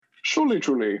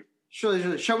Truly.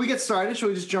 Shall we get started? Shall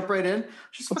we just jump right in?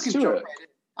 Let's do it. Right in.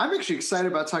 I'm actually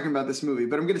excited about talking about this movie,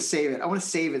 but I'm going to save it. I want to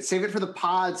save it. Save it for the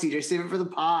pod, CJ. Save it for the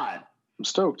pod. I'm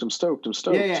stoked.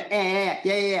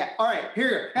 Yeah. All right,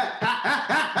 here.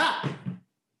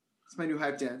 It's my new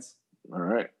hype dance. All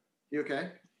right. You okay?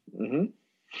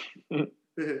 Mm-hmm.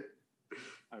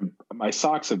 My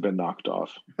socks have been knocked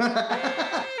off.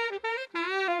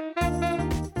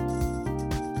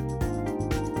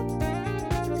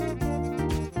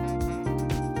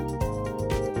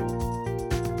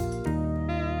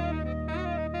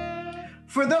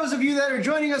 For those of you that are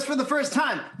joining us for the first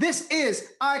time, this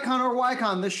is Icon or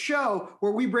Wycon, the show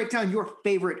where we break down your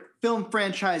favorite film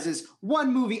franchises,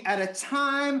 one movie at a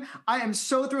time. I am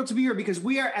so thrilled to be here because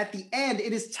we are at the end.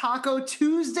 It is Taco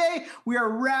Tuesday. We are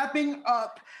wrapping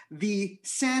up the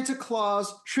Santa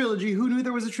Claus trilogy. Who knew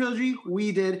there was a trilogy?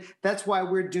 We did. That's why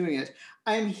we're doing it.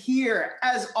 I'm here,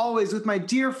 as always, with my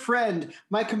dear friend,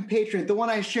 my compatriot, the one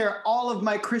I share all of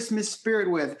my Christmas spirit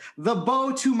with, the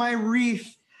bow to my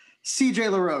wreath,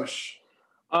 CJ LaRoche.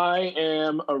 I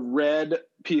am a red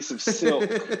piece of silk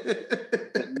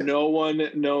that no one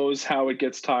knows how it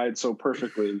gets tied so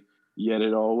perfectly, yet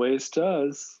it always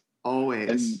does.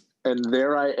 Always. And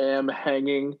there I am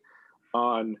hanging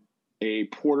on a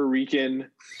Puerto Rican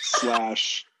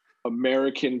 /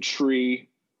 American tree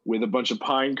with a bunch of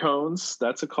pine cones.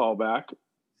 That's a callback.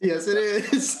 Yes, it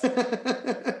is.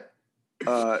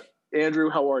 Andrew,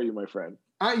 how are you, my friend?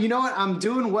 You know what? I'm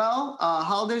doing well.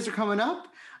 Holidays are coming up.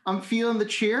 I'm feeling the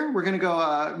cheer. We're going to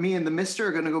go, me and the mister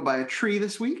are going to go buy a tree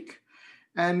this week.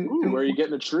 And where are you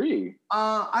getting a tree?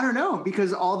 I don't know,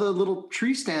 because all the little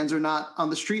tree stands are not on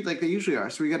the street like they usually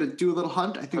are. So we got to do a little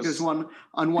hunt. I think there's one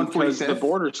on 145th. Because the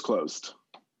border's closed.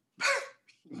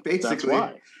 Basically. That's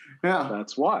why. Yeah.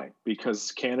 That's why.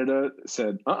 Because Canada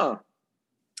said,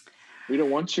 we don't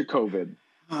want your COVID.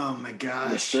 Oh, my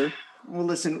gosh. Mister. Well,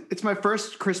 listen, it's my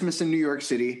first Christmas in New York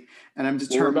City, and I'm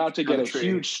determined. We're about to get a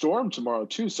huge storm tomorrow,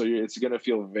 too, so it's going to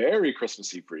feel very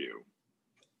Christmassy for you.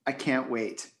 I can't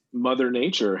wait. Mother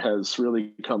Nature has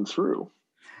really come through.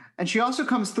 And she also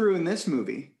comes through in this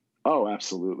movie. Oh,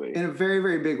 absolutely. In a very,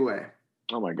 very big way.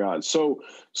 Oh, my God. So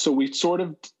we sort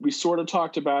of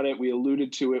talked about it. We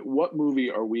alluded to it. What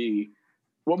movie are we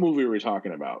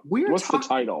talking about? What's the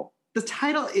title? The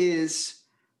title is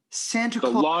Santa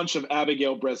Claus. The launch of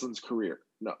Abigail Breslin's career.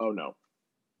 No,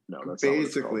 that's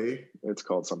basically. It's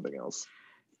called something else.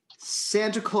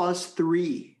 Santa Claus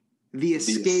 3, The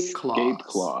Escape Clause. Escape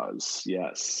Clause,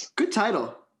 yes. Good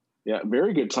title. Yeah,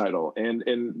 very good title.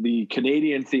 And the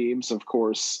Canadian themes, of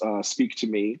course, speak to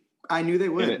me. I knew they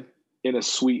would. In a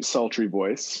sweet, sultry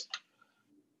voice.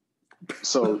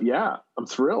 So, yeah, I'm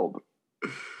thrilled.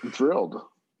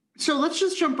 So let's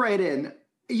just jump right in.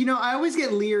 You know, I always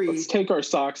get leery. Let's take our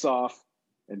socks off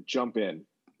and jump in.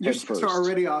 Your socks are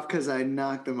already off because I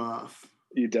knocked them off.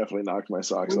 You definitely knocked my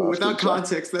socks off. Without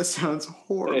context, that sounds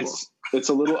horrible. It's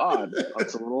a little odd.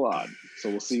 It's a little odd. So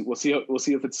we'll see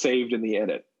if it's saved in the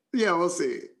edit. Yeah, we'll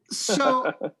see.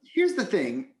 So here's the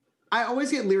thing. I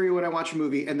always get leery when I watch a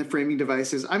movie and the framing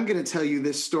device is, I'm going to tell you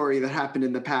this story that happened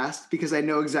in the past because I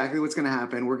know exactly what's going to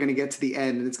happen. We're going to get to the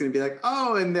end and it's going to be like,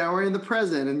 oh, and now we're in the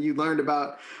present and you learned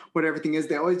about what everything is.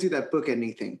 They always do that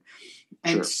bookending thing.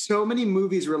 And so many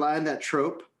movies rely on that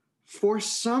trope. For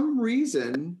some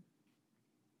reason,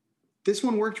 this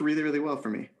one worked really, really well for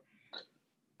me.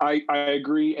 I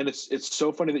agree. And it's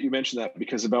so funny that you mentioned that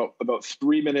because about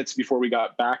 3 minutes before we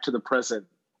got back to the present,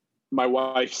 my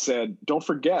wife said, don't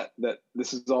forget that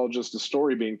this is all just a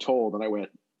story being told. And I went,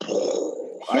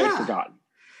 I had forgotten.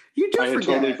 I had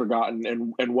totally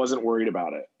forgotten and wasn't worried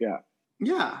about it. Yeah.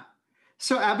 Yeah.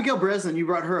 So Abigail Breslin, you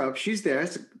brought her up. She's there.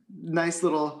 It's a nice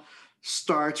little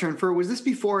star turn for her. Was this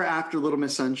before or after Little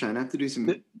Miss Sunshine? I have to do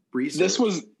some research. This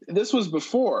was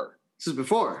before. This was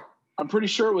before. I'm pretty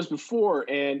sure it was before.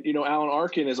 And, Alan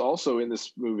Arkin is also in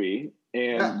this movie.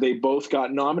 And they both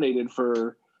got nominated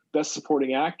for Best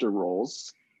Supporting Actor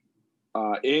roles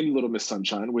in Little Miss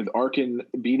Sunshine, with Arkin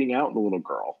beating out the little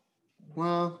girl.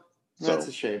 Well, that's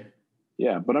a shame.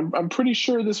 Yeah, but I'm pretty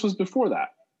sure this was before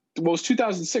that. Well, it was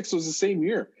 2006. It was the same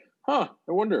year. I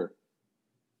wonder.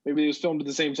 Maybe it was filmed at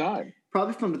the same time.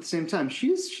 Probably filmed at the same time.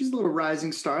 She's a little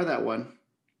rising star, that one.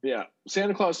 Yeah.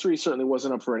 Santa Claus 3 certainly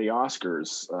wasn't up for any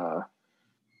Oscars.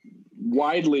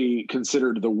 Widely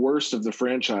considered the worst of the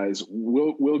franchise.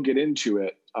 We'll get into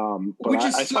it. Which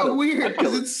is so weird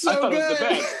because it's so good. I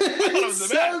thought it was the best. I thought it was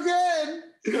the best. So good.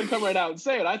 He's gonna come right out and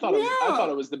say it. I thought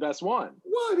it was the best one.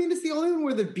 Well, I mean, it's the only one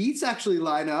where the beats actually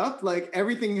line up. Like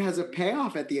everything has a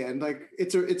payoff at the end. Like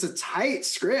it's a tight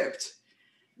script.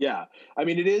 Yeah, I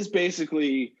mean, it is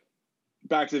basically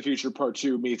Back to the Future Part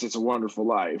 2 meets It's a Wonderful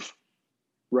Life,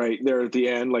 right there at the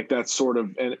end. Like that's sort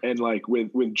of, and like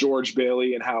with George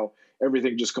Bailey and how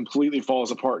everything just completely falls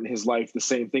apart in his life. The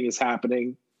same thing is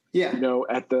happening, Yeah.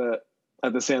 at the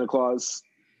Santa Claus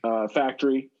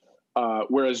factory.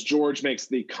 Whereas George makes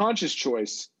the conscious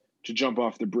choice to jump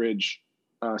off the bridge.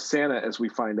 Santa, as we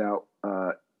find out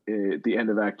at the end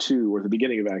of Act 2, or the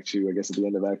beginning of Act 2, I guess at the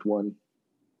end of Act 1,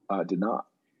 did not.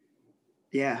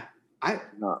 Yeah.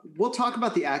 We'll talk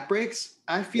about the act breaks.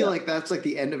 I feel like that's like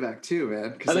the end of Act 2,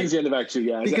 man. I think it's the end of Act 2,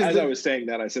 yeah. As I was saying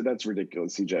that, I said, that's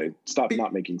ridiculous, CJ. Stop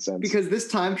not making sense. Because this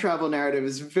time travel narrative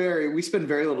is we spend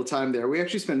very little time there. We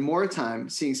actually spend more time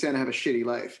seeing Santa have a shitty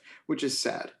life, which is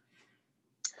sad.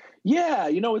 Yeah,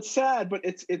 it's sad, but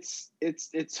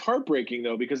it's heartbreaking,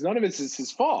 though, because none of it is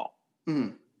his fault.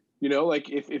 Mm-hmm. Like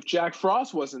if Jack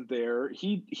Frost wasn't there,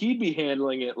 he'd be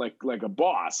handling it like a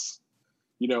boss.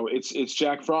 It's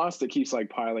Jack Frost that keeps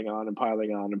like piling on and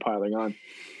piling on and piling on.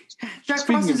 Jack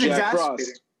Frost is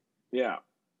exasperating. Yeah.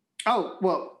 Oh,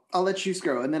 well, I'll let you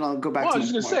go, and then I'll go back to I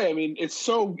was just going to say, I mean, it's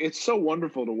so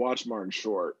wonderful to watch Martin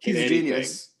Short. He's a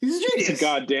genius. He's a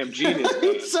goddamn genius.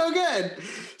 He's so good.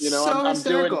 So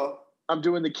hysterical. I'm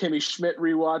doing the Kimmy Schmidt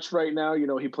rewatch right now.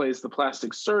 He plays the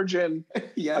plastic surgeon.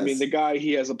 Yes. I mean, the guy,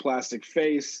 he has a plastic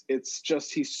face. It's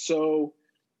just, he's so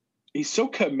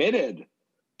committed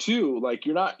too. Like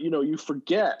you're not, you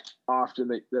forget often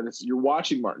that you're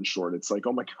watching Martin Short. It's like,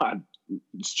 oh my God,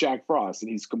 it's Jack Frost,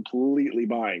 and you're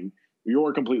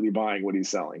completely buying what he's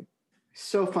selling.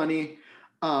 So funny.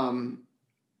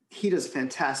 He does a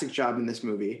fantastic job in this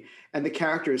movie, and the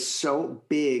character is so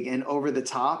big and over the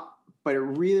top, but it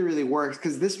really, really works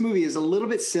because this movie is a little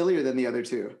bit sillier than the other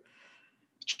two.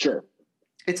 Sure.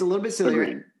 It's a little bit sillier.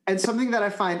 Agreed. And something that I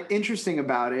find interesting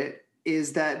about it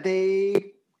is that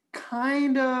they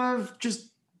kind of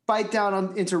just bite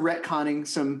down into retconning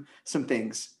some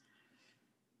things.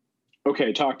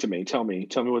 Okay, talk to me. Tell me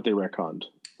what they retconned.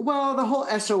 Well, the whole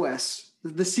SOS,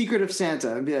 the secret of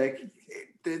Santa, and be like,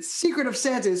 the secret of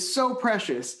Santa is so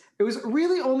precious. It was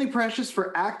really only precious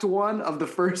for Act 1 of the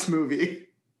first movie.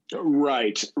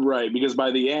 Right. Because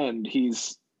by the end,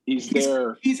 he's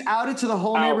there. He's outed to the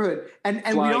whole neighborhood, and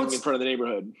we don't in front of the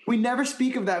neighborhood. We never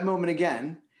speak of that moment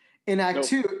again in Act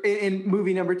 2, in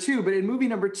movie number 2. But in movie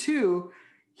number 2,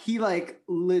 he like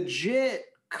legit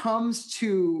comes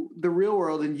to the real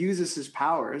world and uses his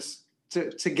powers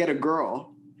to get a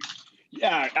girl.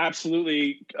 Yeah,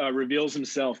 absolutely. Reveals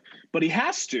himself, but he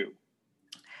has to.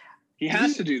 He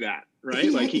has to do that, right?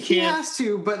 He can't. He has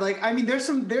to, but like, I mean, there's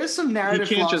some narrative.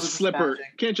 He can't just slip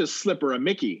her a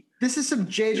Mickey. This is some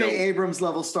J.J. Abrams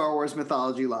level Star Wars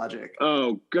mythology logic.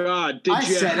 Oh God! Did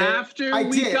you have to?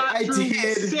 We got through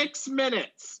 6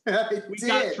 minutes. We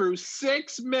got through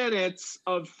 6 minutes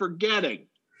of forgetting,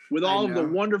 with all of the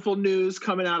wonderful news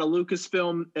coming out of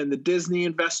Lucasfilm and the Disney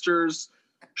investors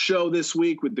show this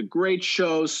week with the great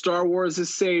shows. Star Wars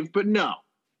is saved, but no,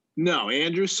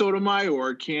 Andrew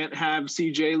Sotomayor can't have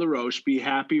CJ LaRoche be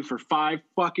happy for 5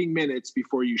 fucking minutes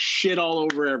before you shit all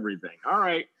over everything. All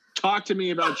right, talk to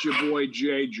me about your boy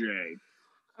JJ.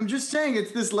 I'm just saying,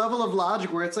 it's this level of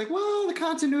logic where it's like, well, the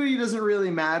continuity doesn't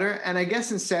really matter, and I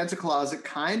guess in Santa Claus it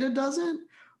kind of doesn't.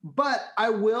 But I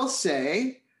will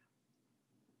say,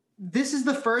 this is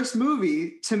the first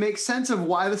movie to make sense of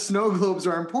why the snow globes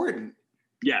are important.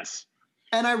 Yes.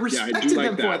 And I respected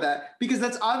them for that, because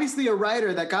that's obviously a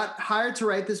writer that got hired to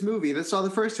write this movie that saw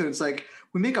the first two. It's like,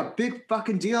 we make a big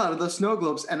fucking deal out of those snow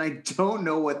globes, and I don't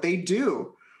know what they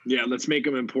do. Yeah, let's make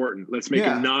them important. Let's make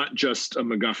them not just a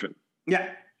MacGuffin. Yeah.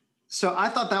 So I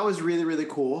thought that was really, really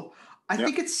cool. I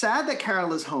think it's sad that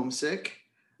Carol is homesick.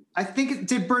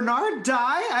 Did Bernard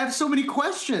die? I have so many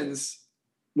questions.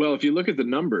 Well, if you look at the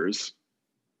numbers.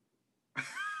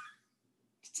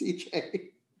 TJ.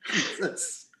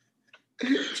 Jesus.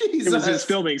 It was his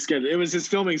filming schedule. It was his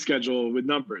filming schedule with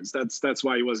numbers. That's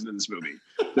why he wasn't in this movie.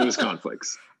 There was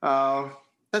conflicts. Oh,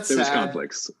 that's sad. There was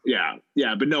conflicts. Yeah.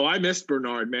 But no, I missed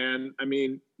Bernard, man. I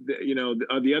mean,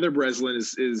 the other Breslin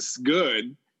is good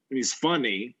and he's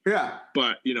funny. Yeah.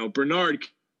 But Bernard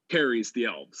carries the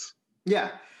elves.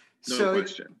 Yeah. No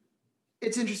question.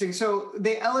 It's interesting. So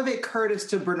they elevate Curtis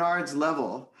to Bernard's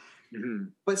level. Mm-hmm.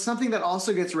 But something that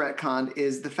also gets retconned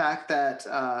is the fact that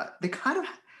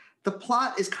the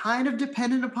plot is kind of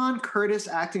dependent upon Curtis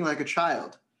acting like a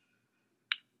child.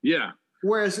 Yeah.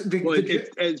 Whereas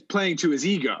it's playing to his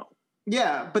ego.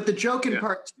 Yeah, but the joke in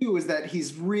part 2 is that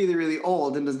he's really, really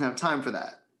old and doesn't have time for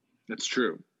that. That's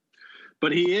true.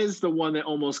 But he is the one that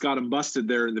almost got him busted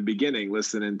there in the beginning,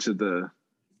 listening to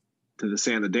the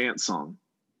Santa dance song.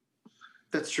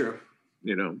 That's true.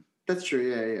 You know. That's true.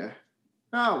 Yeah.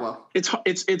 Oh well,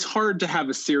 it's hard to have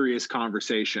a serious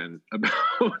conversation about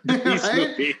these right?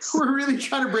 movies. We're really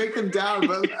trying to break them down,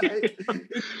 but like,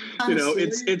 You know,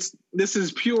 this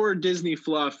is pure Disney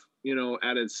fluff. You know,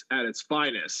 at its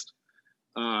finest.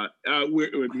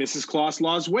 Mrs. Claus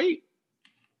lost weight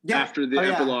after the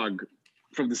epilogue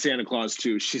from the Santa Claus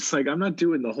 2. She's like, I'm not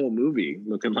doing the whole movie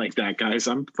looking like that, guys.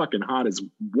 I'm fucking hot as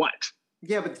what?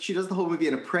 Yeah, but she does the whole movie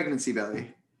in a pregnancy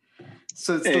belly.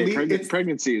 So it's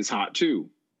pregnancy is hot too.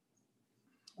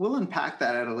 We'll unpack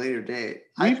that at a later date.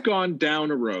 We've gone down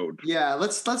a road. Yeah,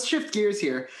 let's shift gears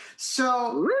here.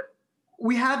 So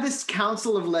we have this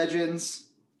Council of Legends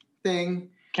thing.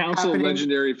 Council of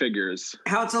Legendary Figures.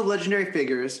 Council of Legendary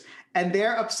Figures, and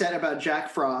they're upset about Jack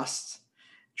Frost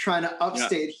trying to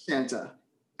upstage Santa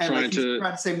and trying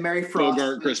to say Merry Frost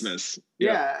bogart Christmas.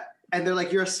 Yeah, and they're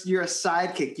like, you're a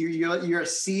sidekick. You're a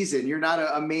season. You're not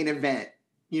a main event.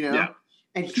 You know. Yeah.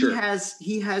 And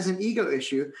he has an ego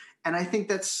issue, and I think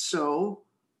that's so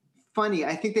funny.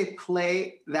 I think they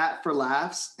play that for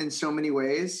laughs in so many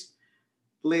ways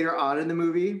later on in the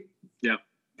movie. Yeah.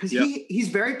 Because he's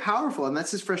very powerful, and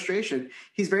that's his frustration.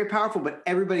 He's very powerful, but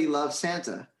everybody loves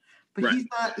Santa. But he's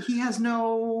not. He has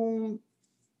no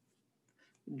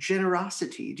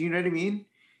generosity. Do you know what I mean?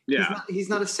 Yeah. He's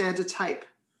not a Santa type.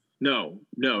 No.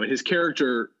 His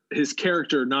character,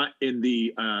 not in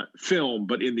the film,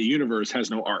 but in the universe,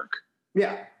 has no arc.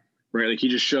 Yeah. Right. Like he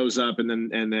just shows up, and then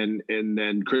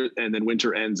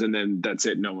winter ends, and then that's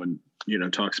it. No one,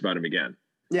 talks about him again.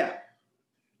 Yeah.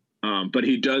 But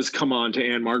he does come on to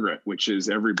Anne Margaret, which is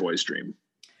every boy's dream.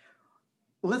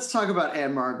 Let's talk about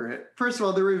Anne Margaret. First of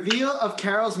all, the reveal of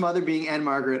Carol's mother being Anne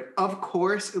Margaret. Of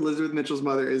course, Elizabeth Mitchell's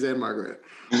mother is Anne Margaret.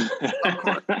 Of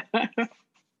course.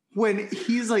 When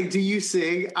he's like, do you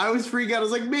sing? I was freaking out. I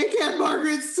was like, make Anne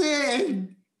Margaret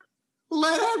sing.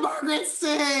 Let Anne Margaret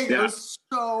sing. Yeah. I was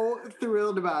so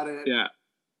thrilled about it. Yeah.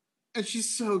 And she's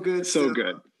so good. So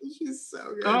good. She's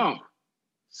so good. Oh,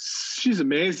 she's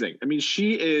amazing. I mean,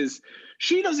 she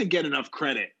doesn't get enough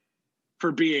credit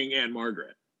for being Anne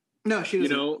Margaret. No, she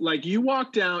doesn't. Like you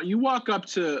walk up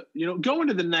to, go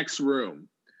into the next room,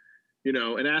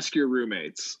 and ask your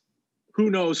roommates, who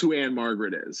knows who Anne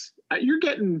Margaret is? You're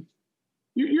getting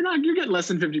less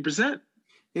than 50%.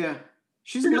 Yeah.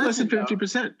 She's less than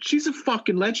 50%. She's a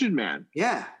fucking legend, man.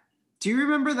 Yeah. Do you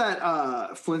remember that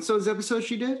Flintstones episode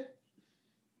she did?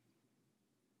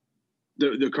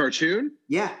 The cartoon?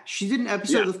 Yeah. She did an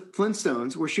episode of the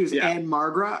Flintstones where she was Anne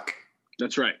Margrock.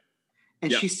 That's right.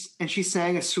 And she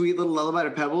sang a sweet little lullaby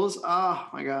to Pebbles. Oh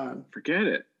my God. Forget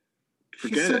it.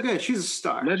 She's so good. She's a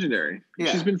star. Legendary.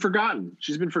 Yeah. She's been forgotten.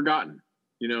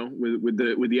 With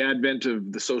the advent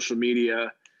of the social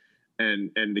media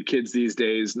and the kids these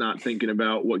days not thinking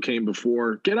about what came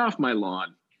before. Get off my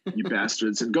lawn, you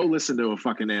bastards, and go listen to a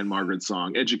fucking Anne Margaret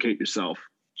song. Educate yourself.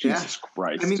 Jesus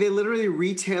Christ. I mean, they literally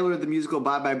retailored the musical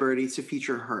Bye Bye Birdie to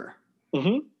feature her.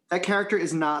 Mm-hmm. That character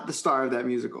is not the star of that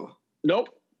musical. Nope.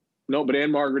 No, but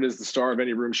Anne Margaret is the star of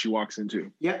any room she walks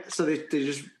into. Yeah, so they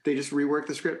just rework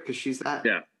the script because she's that.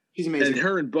 Yeah. She's amazing. And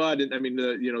her and Bud,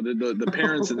 the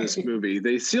parents in this movie,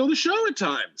 they steal the show at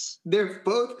times. They're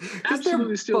both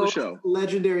absolutely steal the show.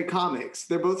 Legendary comics.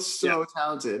 They're both so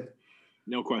talented.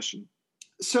 No question.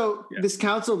 So this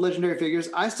Council of Legendary Figures,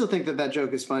 I still think that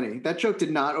joke is funny. That joke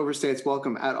did not overstay its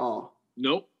welcome at all.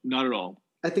 Nope, not at all.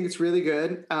 I think it's really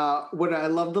good. What I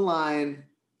love the line,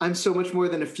 I'm so much more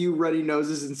than a few ruddy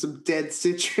noses and some dead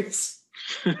citrus.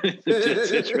 Dead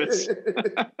citrus.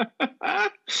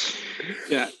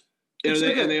 Yeah.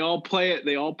 And they all play it.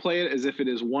 They all play it as if it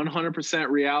is 100%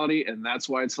 reality, and that's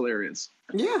why it's hilarious.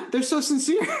 Yeah, they're so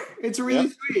sincere. It's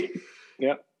really sweet.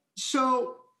 Yep.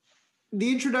 So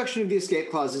the introduction of the escape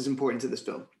clause is important to this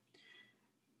film.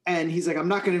 And he's like, I'm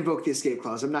not going to invoke the escape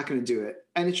clause. I'm not going to do it.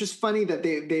 And it's just funny that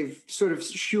they've sort of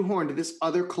shoehorned this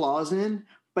other clause in.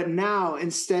 But now,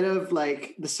 instead of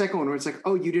like the second one where it's like,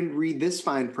 oh, you didn't read this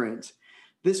fine print.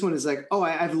 This one is like, oh,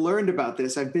 I've learned about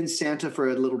this. I've been Santa for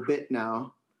a little bit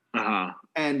now. Uh-huh.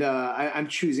 And I'm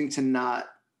choosing to not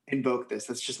invoke this.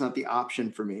 That's just not the option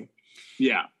for me.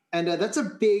 Yeah. And that's a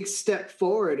big step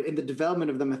forward in the development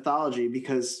of the mythology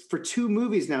because for 2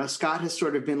 movies now, Scott has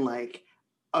sort of been like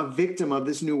a victim of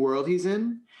this new world he's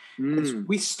in. And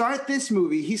we start this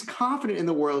movie, he's confident in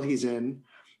the world he's in,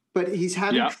 but he's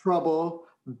having trouble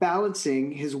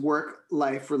balancing his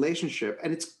work-life relationship.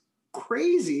 And it's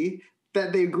crazy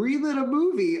that they greenlit a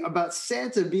movie about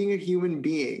Santa being a human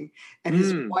being and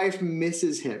his wife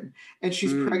misses him and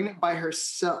she's pregnant by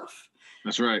herself.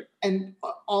 That's right. And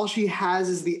all she has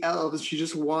is the elves. She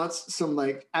just wants some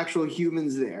like actual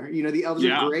humans there. The elves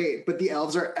are great, but the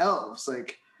elves are elves.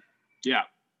 Like, yeah.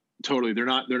 Totally. They're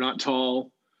not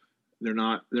tall. They're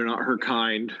not her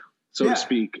kind, so to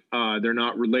speak. They're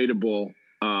not relatable.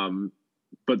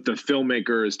 But the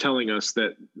filmmaker is telling us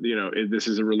that, this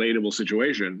is a relatable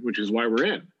situation, which is why we're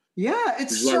in. Yeah,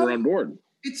 which is why we're on board.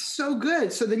 It's so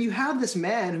good. So then you have this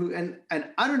man who, and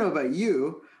I don't know about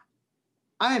you,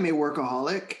 I am a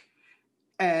workaholic,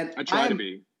 and I try to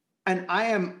be. And I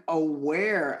am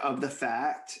aware of the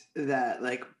fact that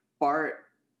like Bart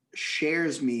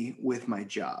shares me with my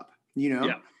job,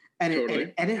 Yeah, and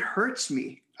totally. it hurts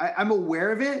me. I'm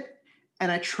aware of it,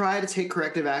 and I try to take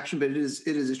corrective action, but it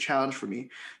is a challenge for me.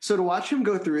 So to watch him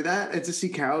go through that and to see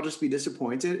Carol just be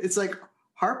disappointed, it's like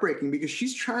heartbreaking because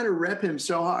she's trying to rep him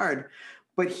so hard,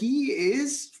 but he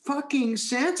is fucking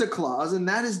Santa Claus, and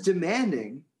that is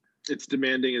demanding. It's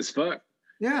demanding as fuck.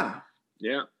 Yeah.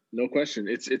 Yeah. No question.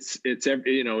 It's he's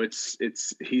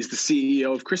the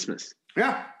CEO of Christmas.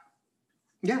 Yeah.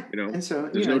 Yeah. And so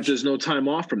there's no time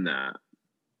off from that.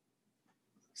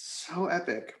 So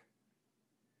epic.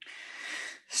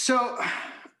 So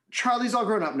Charlie's all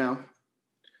grown up now.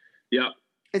 Yeah.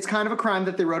 It's kind of a crime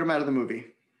that they wrote him out of the movie.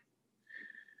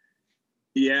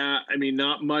 Yeah, I mean,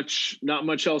 not much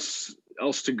else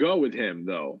to go with him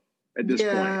though at this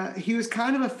point. Yeah, he was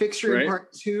kind of a fixture in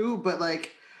part 2, but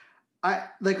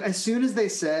as soon as they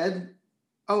said,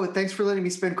 "Oh, thanks for letting me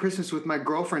spend Christmas with my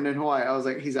girlfriend in Hawaii," I was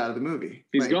like, he's out of the movie.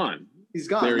 He's gone. He's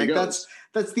gone. There he goes.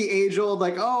 That's the age old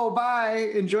 "Oh,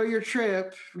 bye, enjoy your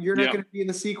trip. You're not going to be in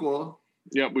the sequel."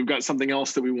 Yeah, we've got something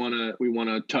else that we want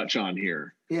to touch on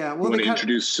here. Yeah, we want to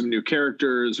introduce some new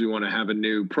characters. We want to have a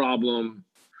new problem.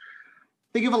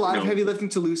 They give a lot of heavy lifting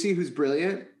to Lucy, who's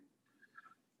brilliant.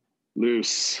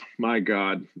 Luce, my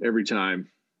God, every time.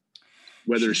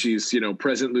 Whether she's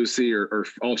present Lucy or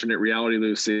alternate reality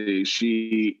Lucy,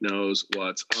 she knows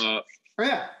what's up. Oh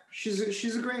yeah, she's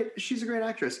a great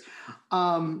actress.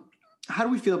 How do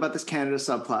we feel about this Canada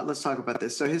subplot? Let's talk about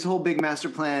this. So his whole big master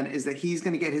plan is that he's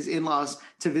going to get his in-laws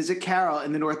to visit Carol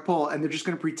in the North Pole, and they're just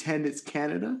going to pretend it's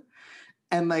Canada.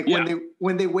 And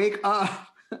when they wake up,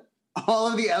 all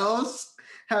of the elves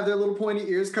have their little pointy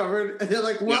ears covered, and they're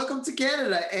like, "Welcome to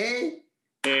Canada, eh?"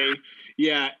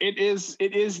 Yeah, it is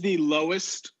the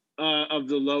lowest of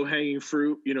the low-hanging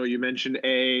fruit. You mentioned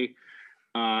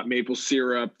maple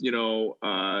syrup,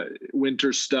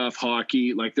 winter stuff,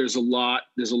 hockey. Like there's a lot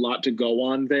to go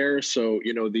on there. So,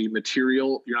 the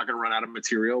material, you're not going to run out of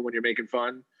material when you're making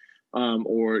fun.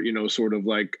 Or, sort of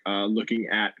like looking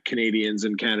at Canadians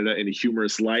and Canada in a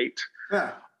humorous light.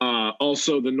 Yeah.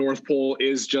 Also, the North Pole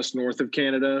is just north of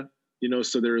Canada,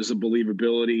 so there is a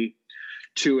believability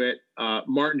to it.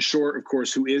 Martin Short, of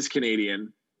course, who is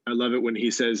Canadian. I love it when he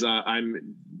says,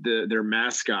 I'm their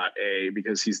mascot,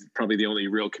 because he's probably the only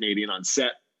real Canadian on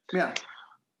set. Yeah.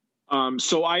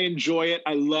 So I enjoy it.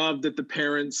 I love that the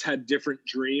parents had different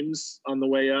dreams on the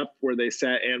way up, where they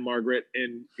sat Anne Margaret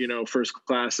in, first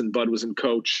class and Bud was in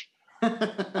coach. So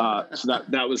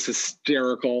that was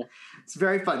hysterical. It's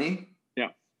very funny. Yeah.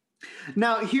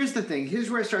 Now, here's the thing.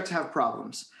 Here's where I start to have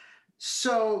problems.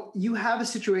 So you have a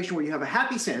situation where you have a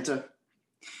happy Santa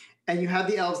and you have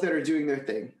the elves that are doing their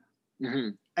thing. Mm-hmm.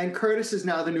 And Curtis is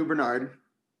now the new Bernard.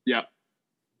 Yeah.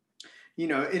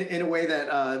 In a way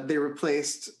that they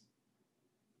replaced,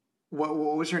 what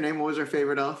was her name? What was her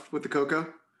favorite elf with the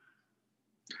cocoa?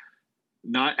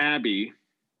 Not Abby.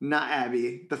 Not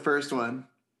Abby, the first one.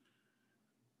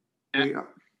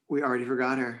 We already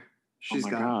forgot her. She's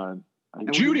gone.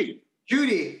 God. Judy.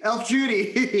 Elf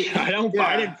Judy.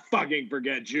 I didn't fucking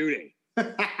forget Judy.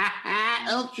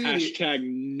 Elf Judy. #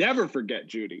 never forget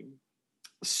Judy.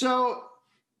 So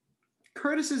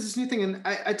Curtis is this new thing, and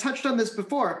I touched on this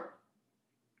before.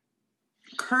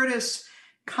 Curtis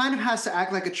kind of has to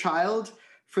act like a child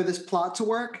for this plot to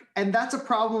work, and that's a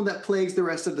problem that plagues the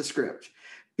rest of the script.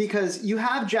 Because you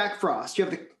have Jack Frost, you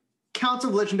have the Count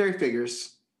of Legendary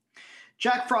Figures.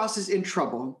 Jack Frost is in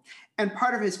trouble, and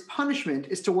part of his punishment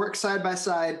is to work side by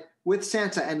side with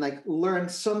Santa and learn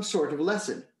some sort of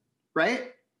lesson,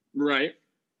 right? Right.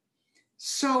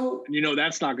 So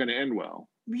that's not going to end well.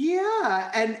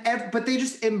 Yeah, but they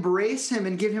just embrace him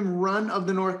and give him run of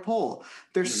the North Pole.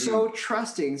 They're so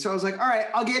trusting. So I was like, all right,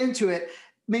 I'll get into it.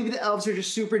 Maybe the elves are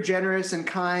just super generous and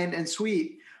kind and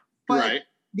sweet. But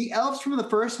the elves from the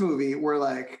first movie were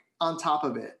on top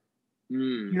of it.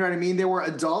 You know what I mean? They were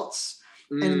adults.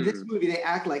 And in this movie, they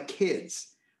act like kids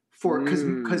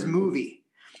because movie.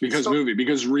 Because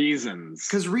reasons.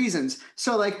 Because reasons.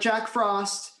 So Jack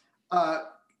Frost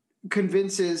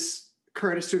convinces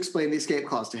Curtis to explain the escape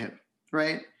clause to him,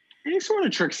 right? He sort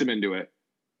of tricks him into it.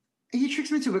 He tricks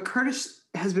him into it, but Curtis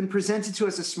has been presented to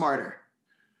us as smarter.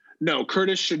 No,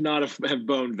 Curtis should not have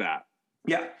boned that.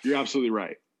 Yeah. You're absolutely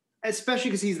right.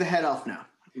 especially because he's the head elf now.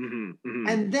 Mm-hmm, mm-hmm.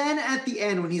 And then at the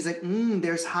end, when he's like,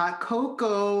 there's hot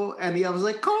cocoa, and the elf was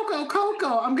like,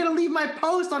 Coco, I'm gonna leave my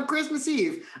post on Christmas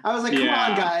Eve. I was like, come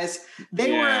on, guys.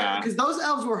 They were, because those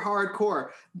elves were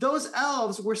hardcore. Those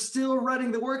elves were still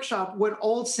running the workshop when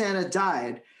old Santa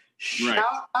died. Shout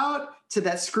out to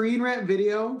that Screen Rant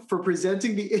video for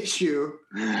presenting the issue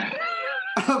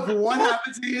of what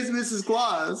happened to his Mrs.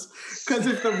 Claus. Because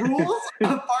if the rules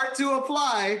of part 2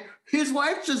 apply, his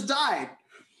wife just died.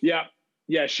 Yeah.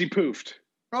 Yeah, she poofed.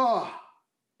 Oh.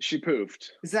 She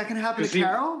poofed. Is that going to happen to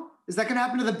Carol? Is that going to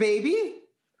happen to the baby?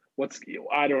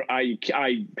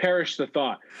 I perish the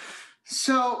thought.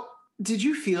 So, did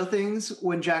you feel things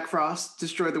when Jack Frost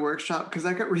destroyed the workshop? Because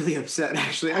I got really upset,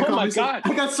 actually. Oh my God.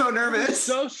 I got so nervous. It was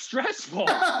so stressful.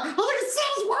 I was like, it's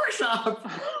Sam's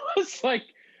workshop. It's like,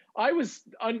 I was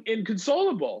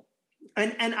inconsolable.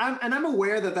 And I'm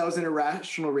aware that was an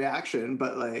irrational reaction,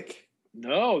 but like...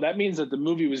 No, that means that the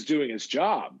movie was doing its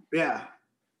job. Yeah.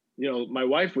 You know, my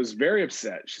wife was very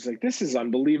upset. She's like, this is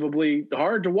unbelievably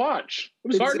hard to watch. It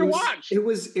was hard to watch. It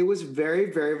was very,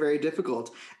 very, very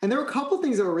difficult. And there were a couple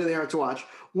things that were really hard to watch.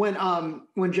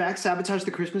 When Jack sabotaged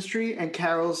the Christmas tree and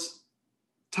Carol's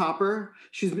topper,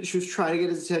 she was trying to get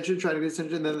his attention,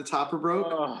 and then the topper broke.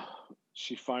 Oh,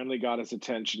 she finally got his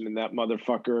attention, and that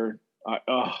motherfucker.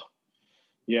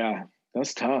 Yeah,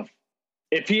 that's tough.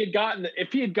 If he had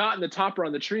gotten the topper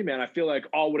on the tree, man, I feel like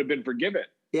all would have been forgiven.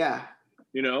 Yeah.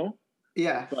 You know?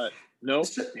 Yeah. But nope,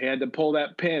 he had to pull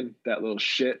that pin, that little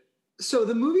shit. So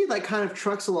the movie like kind of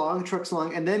trucks along,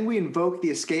 and then we invoke the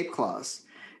escape clause.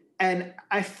 And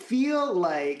I feel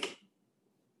like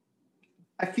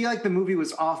the movie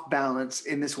was off balance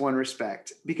in this one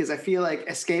respect, because I feel like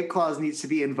escape clause needs to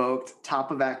be invoked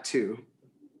top of Act 2.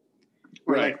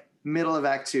 Or like middle of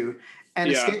Act 2.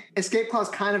 And escape clause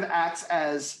kind of acts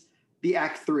as the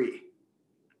Act 3.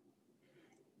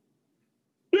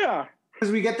 Yeah.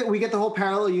 Because we get the whole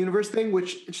parallel universe thing,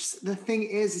 which just, the thing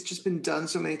is, it's just been done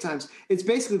so many times. It's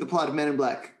basically the plot of Men in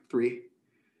Black 3.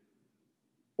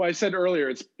 Well, I said earlier,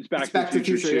 it's Back to the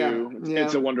Future 2. Yeah.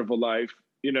 It's a Wonderful Life.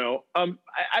 You know,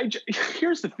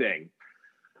 here's the thing.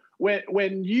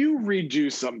 When you redo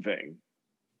something,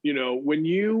 you know, when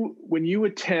you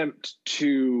attempt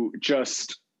to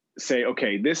just say,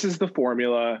 okay, this is the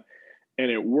formula and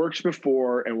it worked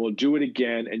before and we'll do it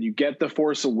again, and you get The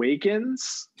Force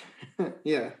Awakens,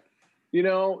 yeah, you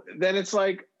know, then it's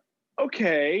like,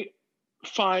 okay,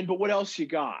 fine, but what else you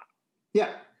got?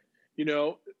 Yeah. You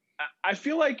know, I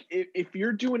feel like if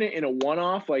you're doing it in a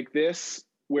one-off like this,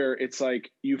 where it's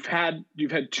like you've had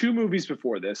 2 movies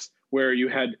before this where you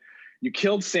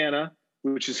killed Santa,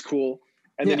 which is cool,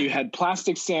 and then you had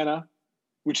Plastic Santa,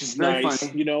 which is very nice.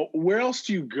 Funny. You know, where else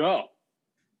do you go?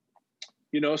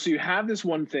 You know, so you have this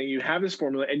one thing, you have this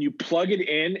formula, and you plug it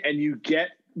in, and you get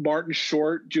Martin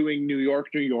Short doing New York,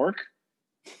 New York.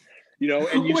 You know,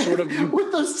 and you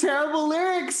with those terrible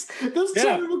lyrics,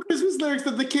 terrible Christmas lyrics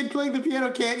that the kid playing the piano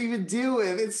can't even deal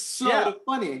with. It's so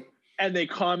funny. And they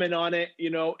comment on it, you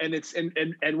know, and it's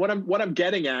and what I'm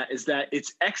getting at is that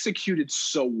it's executed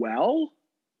so well.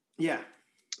 Yeah.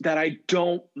 That I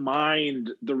don't mind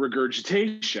the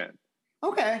regurgitation.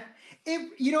 Okay.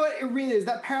 You know what? It really is.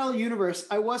 That parallel universe,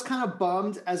 I was kind of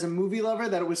bummed as a movie lover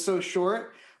that it was so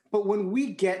short. But when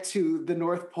we get to the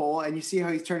North Pole and you see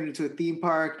how he's turned into a theme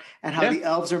park and how the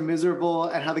elves are miserable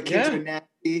and how the kids are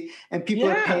nasty and people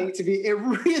are paying to be, it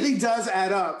really does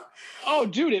add up. Oh,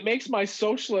 dude, it makes my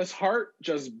socialist heart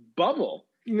just bubble.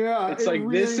 Yeah. It's like,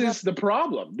 really this is the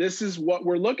problem. This is what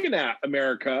we're looking at,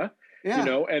 America. Yeah. You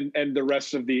know, and the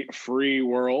rest of the free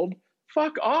world,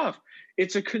 fuck off.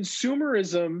 It's a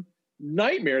consumerism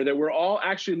nightmare that we're all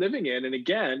actually living in. And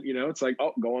again, you know, it's like,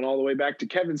 going all the way back to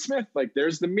Kevin Smith, like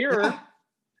there's the mirror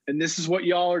and this is what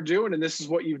y'all are doing. And this is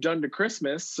what you've done to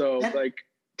Christmas. So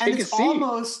take a seat.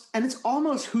 It's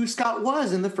almost who Scott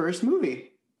was in the first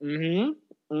movie.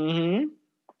 Mm-hmm. Mm-hmm.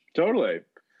 Totally.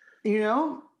 You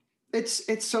know?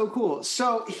 It's so cool.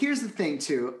 So here's the thing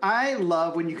too. I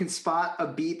love when you can spot a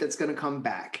beat that's going to come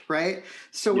back, right?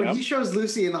 So when he shows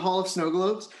Lucy in the Hall of Snow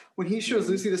Globes, when he shows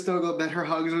Lucy the snow globe, that her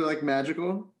hugs are like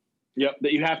magical. Yep.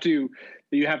 That you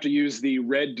have to use the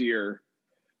Red Deer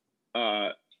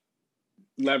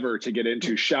lever to get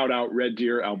into. Shout out Red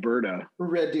Deer, Alberta.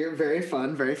 Red Deer, very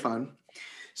fun, very fun.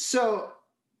 So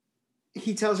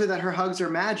he tells her that her hugs are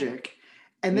magic,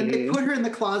 and then they put her in the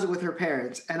closet with her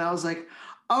parents, and I was like,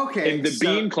 okay. In the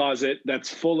bean closet that's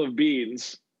full of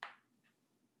beans.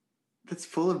 That's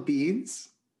full of beans?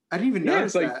 I didn't even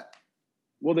notice that.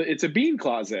 Well, it's a bean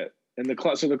closet, and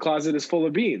so the closet is full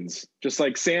of beans, just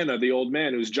like Santa, the old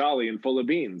man who's jolly and full of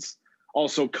beans.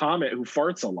 Also, Comet, who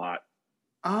farts a lot.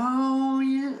 Oh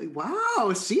yeah!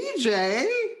 Wow, CJ.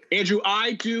 Andrew,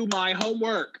 I do my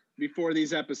homework before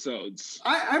these episodes.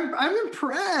 I'm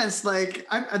impressed. Like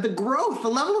the growth, the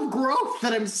level of growth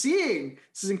that I'm seeing.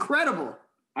 This is incredible.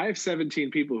 I have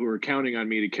 17 people who are counting on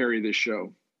me to carry this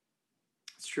show.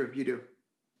 It's true. You do.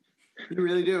 You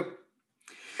really do.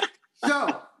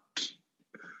 So,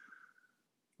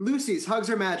 Lucy's hugs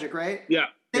are magic, right? Yeah.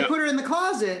 They put her in the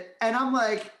closet, and I'm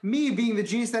like, me being the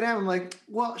genius that I am, I'm like,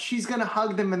 well, she's going to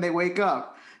hug them when they wake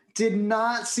up. Did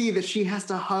not see that she has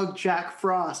to hug Jack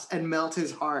Frost and melt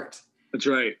his heart. That's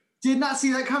right. Did not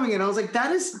see that coming. And I was like,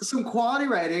 that is some quality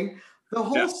writing. The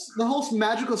whole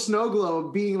magical snow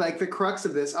globe being like the crux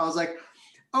of this. I was like,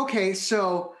 okay,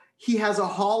 so he has a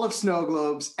hall of snow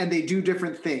globes, and they do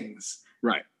different things.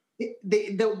 Right.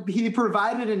 He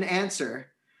provided an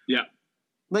answer. Yeah.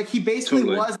 Like he basically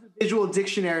was the visual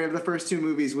dictionary of the first two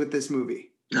movies with this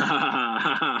movie. You know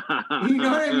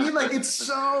what I mean? Like it's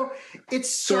so.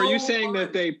 So are you saying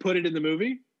that they put it in the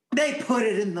movie? They put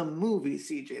it in the movie,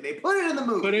 CJ. They put it in the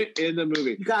movie. Put it in the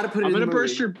movie. You got to put it in the movie. I'm going to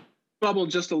burst your bubble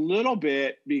just a little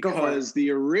bit because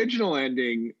the original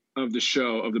ending of the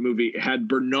show, of the movie, had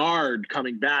Bernard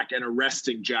coming back and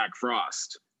arresting Jack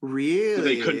Frost.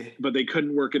 Really? But they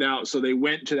couldn't work it out. So they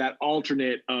went to that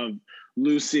alternate of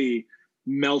Lucy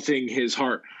melting his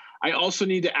heart. I also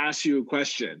need to ask you a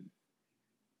question.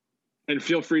 And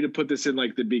feel free to put this in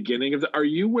like the beginning of are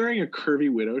you wearing a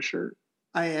Curvy Widow shirt?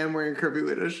 I am wearing a Curvy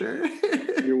Widow shirt.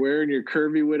 You're wearing your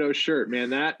Curvy Widow shirt,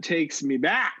 man. That takes me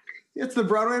back. It's the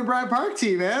Broadway and Bryant Park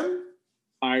tee, man.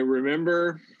 I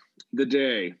remember the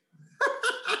day.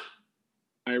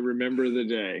 I remember the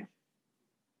day.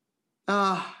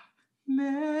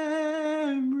 Memories.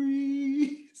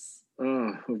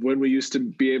 Of when we used to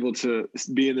be able to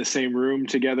be in the same room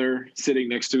together, sitting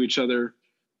next to each other.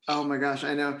 Oh my gosh,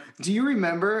 I know. Do you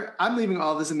remember? I'm leaving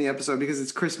all this in the episode because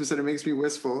it's Christmas and it makes me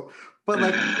wistful. But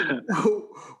like,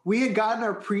 we had gotten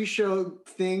our pre-show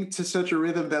thing to such a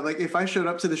rhythm that like, if I showed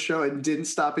up to the show and didn't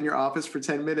stop in your office for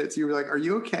 10 minutes, you were like, "Are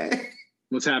you okay?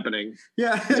 What's happening?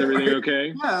 Yeah, is everything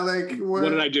okay? Yeah, like what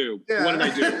did I do? Yeah. What did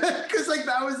I do?" Because like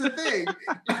that was the thing.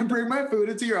 I bring my food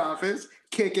into your office,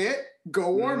 kick it,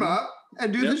 go warm up,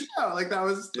 and do the show. Like that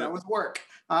was work.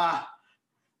 That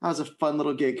was a fun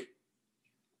little gig.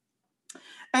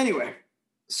 Anyway,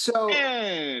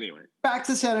 back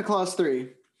to Santa Claus 3.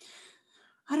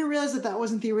 I didn't realize that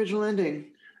wasn't the original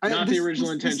ending. Not the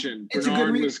original intention.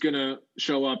 Bernard was going to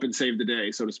show up and save the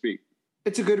day, so to speak.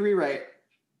 It's a good rewrite.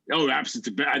 Oh,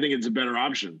 absolutely. I think it's a better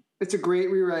option. It's a great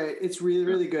rewrite. It's really,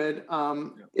 really good.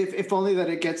 If only that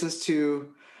it gets us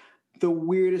to the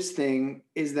weirdest thing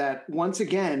is that, once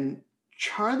again,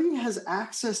 Charlie has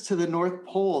access to the North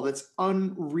Pole that's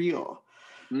unreal.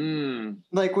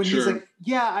 Like when he's like,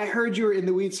 yeah, I heard you were in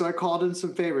the weeds, so I called in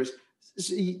some favors.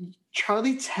 So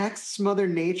Charlie texts Mother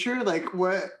Nature? Like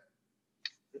what?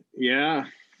 Yeah,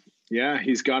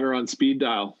 he's got her on speed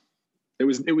dial. It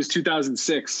was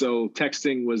 2006, so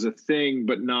texting was a thing,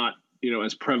 but not,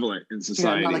 as prevalent in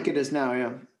society. Yeah, not like it is now,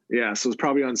 yeah. Yeah, so it's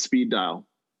probably on speed dial.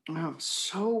 Oh,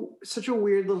 such a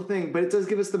weird little thing, but it does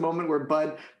give us the moment where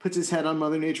Bud puts his head on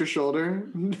Mother Nature's shoulder.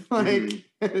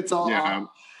 It's all off.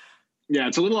 Yeah,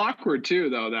 it's a little awkward too,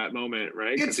 though, that moment,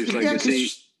 right? Because he's like,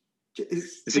 is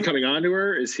he coming on to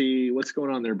her? What's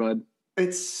going on there, Bud?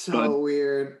 It's so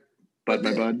weird. Bud,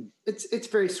 my bud. It's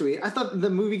very sweet. I thought the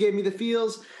movie gave me the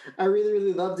feels. I really,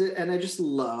 really loved it. And I just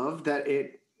love that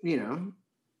it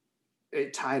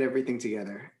tied everything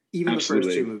together. Even the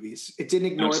first two movies. It didn't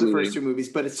ignore the first two movies,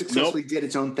 but it successfully did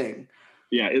its own thing.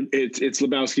 Yeah, it's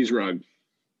Lebowski's Rug.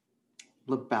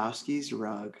 Lebowski's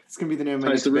Rug. It's going to be the name of my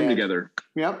next band. Ties the room together.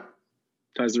 Yep.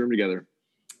 Ties the room together.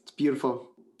 It's beautiful.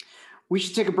 We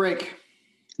should take a break.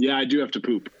 Yeah, I do have to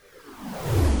poop.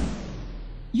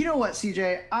 You know what,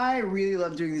 CJ? I really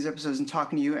love doing these episodes and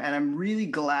talking to you, and I'm really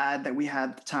glad that we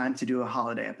had the time to do a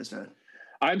holiday episode.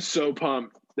 I'm so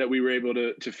pumped that we were able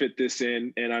to fit this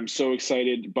in, and I'm so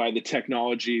excited by the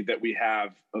technology that we have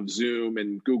of Zoom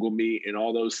and Google Meet and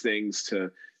all those things to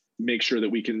make sure that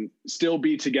we can still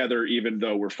be together even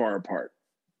though we're far apart.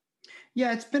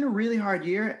 Yeah, it's been a really hard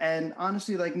year, and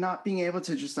honestly, like not being able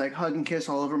to just like hug and kiss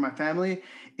all over my family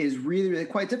is really, really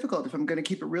quite difficult if I'm going to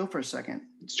keep it real for a second.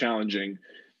 It's challenging.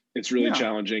 It's really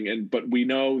challenging. But we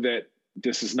know that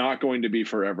this is not going to be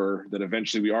forever, that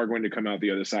eventually we are going to come out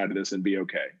the other side of this and be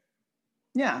okay.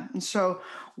 Yeah. And so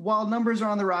while numbers are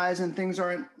on the rise and things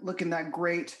aren't looking that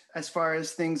great as far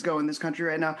as things go in this country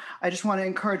right now, I just want to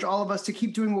encourage all of us to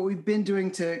keep doing what we've been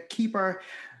doing to keep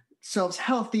ourselves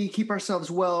healthy, keep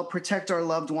ourselves well, protect our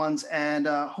loved ones, and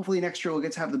hopefully next year we'll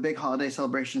get to have the big holiday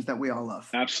celebrations that we all love.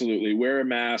 Absolutely. Wear a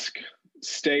mask,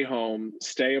 stay home,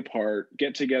 stay apart,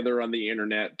 get together on the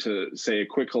internet to say a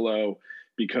quick hello,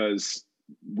 because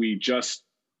we're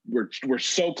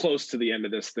so close to the end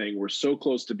of this thing. We're so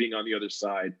close to being on the other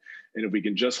side. And if we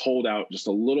can just hold out just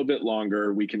a little bit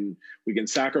longer, we can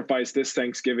sacrifice this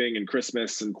Thanksgiving and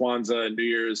Christmas and Kwanzaa and New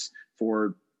Year's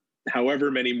for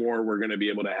however many more we're going to be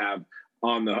able to have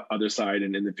on the other side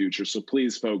and in the future. So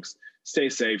please, folks, stay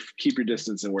safe, keep your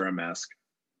distance, and wear a mask.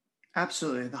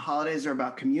 Absolutely. The holidays are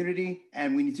about community,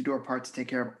 and we need to do our part to take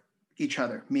care of each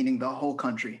other, meaning the whole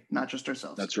country, not just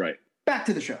ourselves. That's right. Back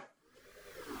to the show.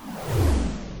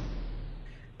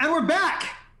 And we're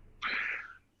back.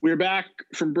 We're back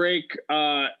from break.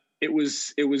 It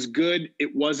was good.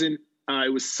 It wasn't.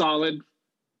 It was solid.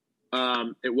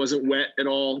 It wasn't wet at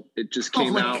all. It just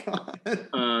came out.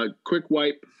 Quick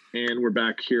wipe, and we're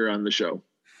back here on the show.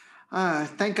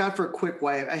 Thank God for a quick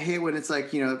wipe. I hate when it's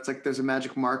like, it's like there's a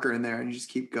magic marker in there and you just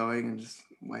keep going and just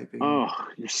wiping. Oh,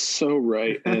 you're so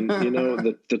right. And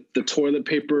the toilet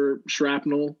paper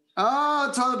shrapnel.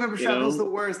 Oh, toilet paper shrapnel is the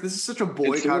worst. This is such a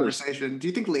boy conversation. Do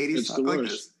you think ladies talk like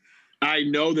this? I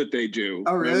know that they do.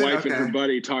 Oh, really? My wife and her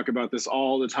buddy talk about this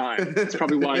all the time. That's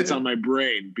probably why it's on my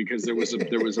brain, because there was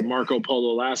a Marco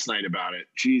Polo last night about it.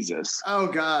 Jesus. Oh,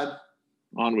 God.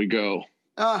 On we go.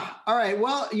 All right.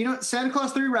 Well, Santa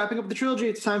Claus 3 wrapping up the trilogy.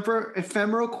 It's time for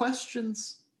ephemeral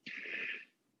questions.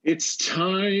 It's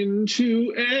time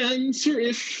to answer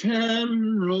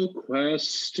ephemeral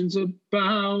questions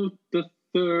about the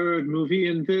third movie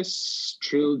in this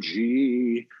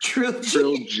trilogy.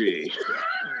 Trilogy.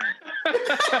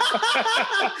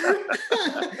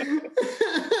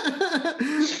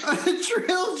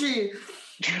 Trilogy.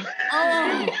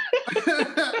 Oh.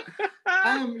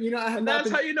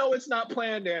 That's how you know it's not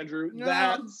planned, Andrew. No.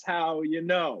 That's how you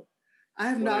know. I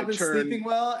have not been sleeping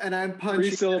well, and I'm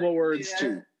punching 3-syllable words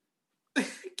too. I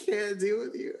can't deal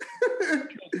with you.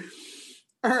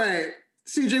 All right,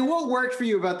 CJ, what worked for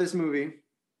you about this movie?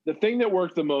 The thing that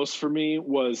worked the most for me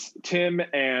was Tim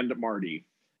and Marty.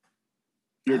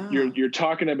 You're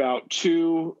talking about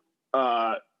two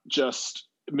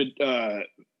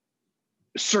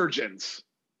surgeons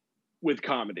with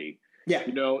comedy. Yeah.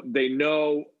 They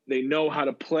know how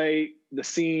to play the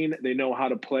scene. They know how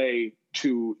to play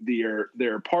to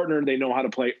their partner. They know how to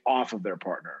play off of their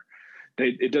partner.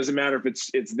 It doesn't matter if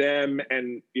it's them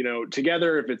and,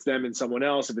 together, if it's them and someone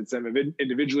else, if it's them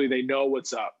individually, they know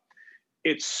what's up.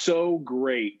 It's so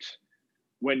great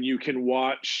when you can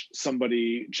watch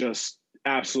somebody just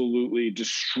absolutely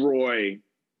destroy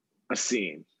a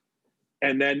scene.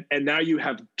 And now you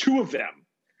have two of them,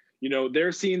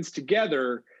 their scenes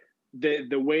together,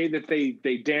 the way that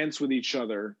they dance with each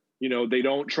other, they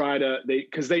don't try to,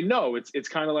 because they know it's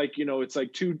kind of like, it's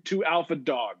like two alpha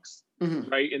dogs, mm-hmm.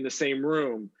 right, in the same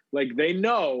room. Like, they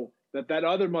know that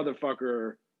other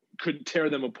motherfucker could tear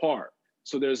them apart.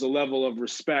 So there's a level of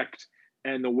respect,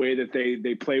 and the way that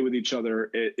they play with each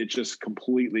other, it just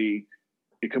completely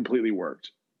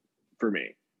worked for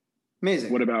me.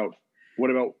 Amazing. What about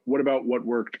what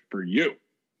worked for you?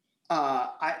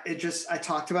 I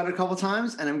talked about it a couple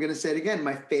times, and I'm going to say it again.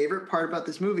 My favorite part about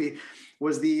this movie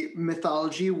was the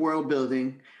mythology world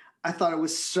building. I thought it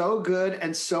was so good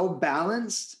and so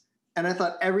balanced, and I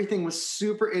thought everything was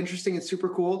super interesting and super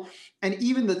cool. And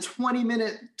even the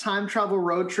 20-minute time travel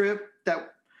road trip,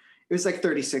 it was like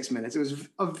 36 minutes. It was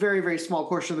a very, very small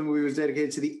portion of the movie was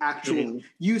dedicated to the actual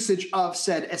usage of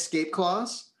said escape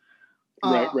clause.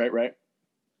 Right.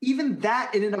 Even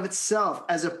that in and of itself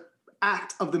as a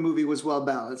act of the movie was well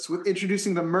balanced, with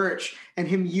introducing the merch and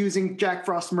him using Jack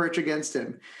Frost merch against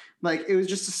him. Like, it was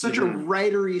just such a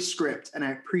writery script, and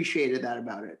I appreciated that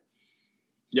about it.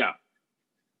 Yeah,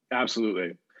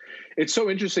 absolutely. It's so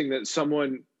interesting that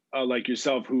someone like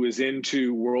yourself, who is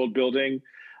into world building,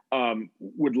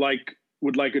 would like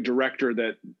a director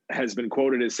that has been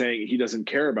quoted as saying he doesn't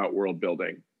care about world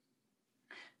building.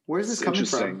 Where's this coming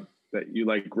from? That you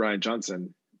like Rian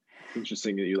Johnson.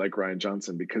 Interesting that you like Rian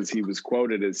Johnson, because he was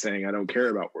quoted as saying, "I don't care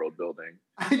about world building."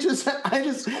 I just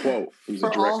quote. It was a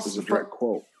direct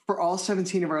quote. For all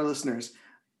 17 of our listeners,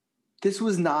 this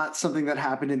was not something that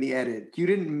happened in the edit. You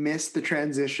didn't miss the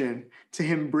transition to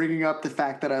him bringing up the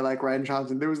fact that I like Rian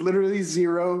Johnson. There was literally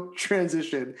zero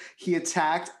transition. He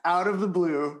attacked out of the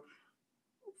blue,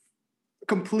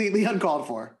 completely uncalled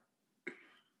for.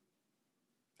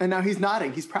 And now he's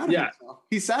nodding. He's proud of himself.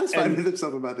 He's satisfied with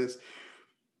himself about this.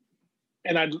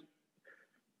 And I'd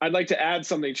like to add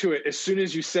something to it. As soon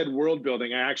as you said world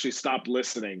building, I actually stopped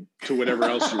listening to whatever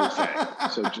else you were saying.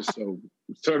 So just so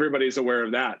everybody's aware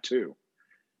of that too.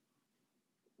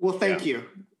 Well, thank you.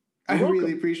 I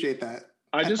really appreciate that.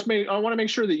 I want to make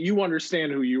sure that you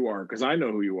understand who you are, because I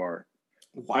know who you are.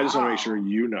 Wow. I just want to make sure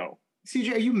you know.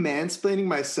 CJ, are you mansplaining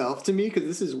myself to me? Because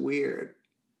this is weird.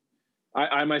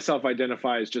 I myself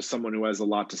identify as just someone who has a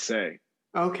lot to say.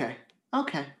 Okay.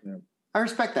 Yeah. I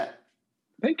respect that.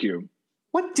 Thank you.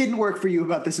 What didn't work for you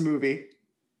about this movie?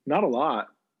 Not a lot.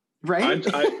 Right?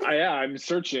 I'm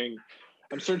searching.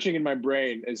 I'm searching in my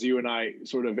brain as you and I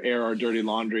sort of air our dirty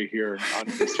laundry here on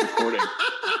this recording.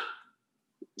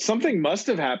 Something must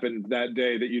have happened that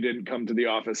day that you didn't come to the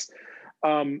office.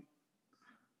 I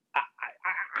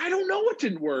don't know what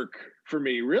didn't work for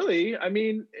me, really. I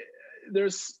mean,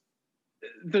 there's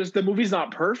the movie's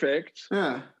not perfect.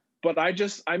 Yeah. But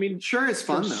sure, it's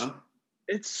fun though.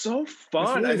 It's so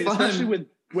fun. It's really fun. Especially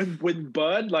with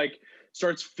Bud, like,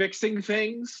 starts fixing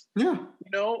things. Yeah.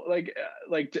 You know, like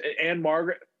Anne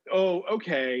Margaret. Oh,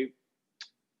 okay.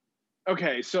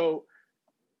 Okay, so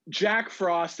Jack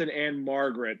Frost and Anne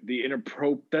Margaret,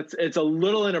 it's a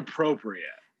little inappropriate.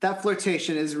 That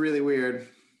flirtation is really weird.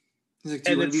 Like,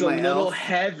 and it's a little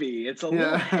heavy. It's a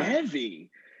little heavy.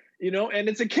 You know, and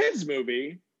it's a kids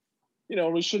movie. You know,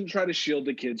 we shouldn't try to shield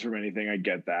the kids from anything. I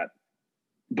get that.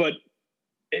 But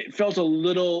it felt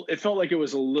like it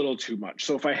was a little too much.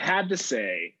 So if I had to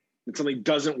say that something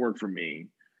doesn't work for me,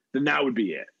 then that would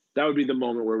be it. That would be the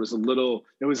moment where it was a little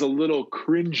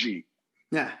cringy.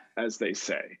 Yeah. As they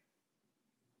say.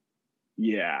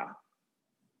 Yeah.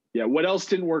 Yeah. What else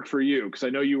didn't work for you? Because I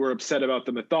know you were upset about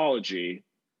the mythology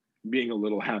being a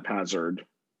little haphazard.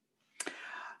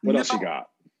 What else you got?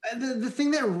 The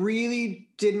thing that really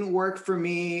didn't work for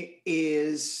me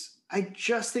is I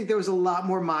just think there was a lot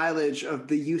more mileage of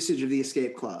the usage of the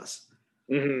escape clause.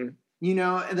 Mm-hmm. You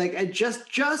know, like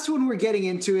just when we're getting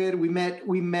into it, we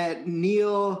met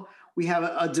Neil. We have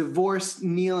a divorced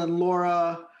Neil and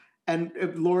Laura, and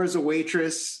Laura's a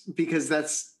waitress because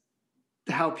that's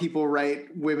how people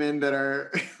write women that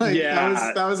are like,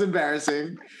 that was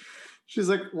embarrassing. She's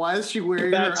like, why is she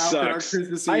wearing her outfit on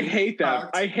Christmas Eve? I hate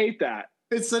that.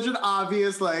 It's such an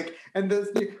obvious, like, and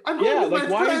I'm going with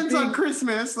my friends on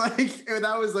Christmas. Like,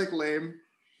 that was like lame.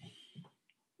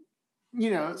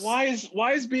 You know, why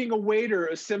is being a waiter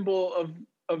a symbol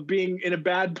of being in a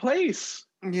bad place?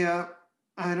 Yeah,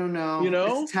 I don't know. You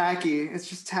know, it's tacky. It's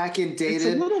just tacky and dated. It's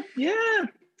a little,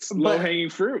 it's low hanging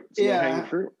fruit. Low hanging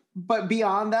fruit. But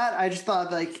beyond that, I just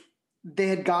thought like they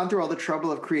had gone through all the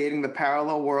trouble of creating the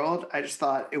parallel world. I just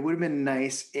thought it would have been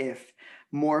nice if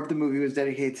more of the movie was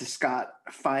dedicated to Scott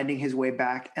finding his way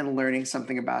back and learning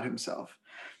something about himself.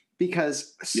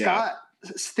 Because Scott,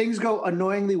 things go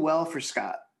annoyingly well for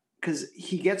Scott because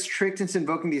he gets tricked into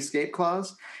invoking the escape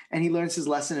clause and he learns his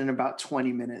lesson in about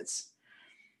 20 minutes.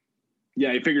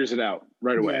 Yeah, he figures it out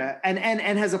right away. Yeah,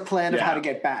 and has a plan of how to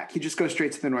get back. He just goes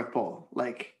straight to the North Pole.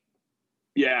 Like,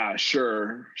 yeah,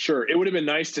 sure. It would have been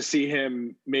nice to see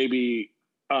him maybe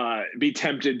be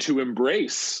tempted to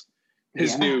embrace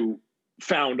his new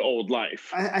found old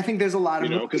life. I think there's a lot of,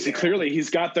 you know, because he's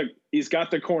got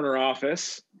the corner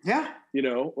office. Yeah. You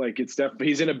know, like it's definitely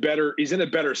he's in a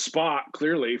better spot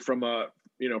clearly from a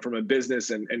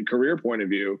business and career point of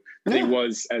view than he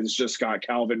was as just Scott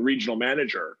Calvin, regional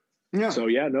manager. Yeah. So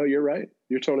you're right.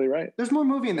 You're totally right. There's more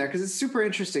movie in there because it's super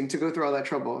interesting to go through all that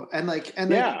trouble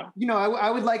you know, I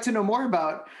would like to know more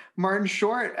about Martin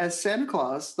Short as Santa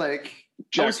Claus, like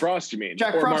Jack Frost. You mean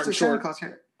Jack Frost as Santa Claus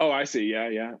here? Oh, I see.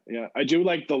 Yeah. I do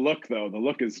like the look though. The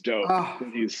look is dope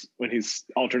when he's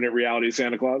alternate reality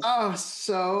Santa Claus. Oh,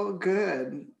 so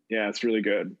good. Yeah, it's really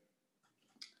good.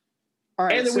 All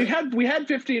right, and then we had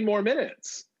 15 more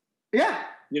minutes. Yeah.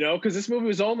 You know, because this movie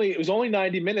was only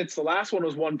 90 minutes. The last one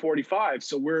was 145.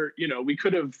 So we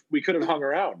could have hung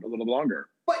around a little longer.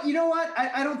 But you know what?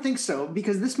 I don't think so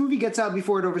because this movie gets out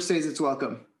before it overstays its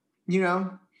welcome. You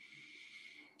know.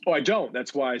 Oh, I don't.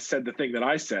 That's why I said the thing that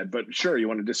I said. But sure, you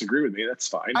want to disagree with me? That's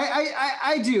fine.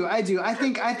 I do. I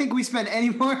think we spend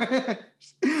any more.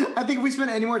 I think if we spend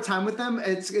any more time with them,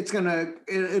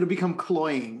 it'll become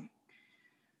cloying.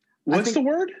 What's the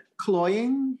word?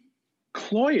 Cloying.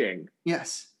 Cloying.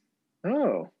 Yes.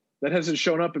 Oh, that hasn't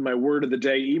shown up in my word of the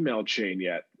day email chain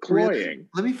yet. Cloying. Really?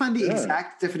 Let me find the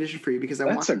exact definition for you because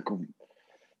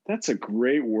That's a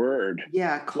great word.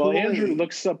 Yeah, cloying. While Andrew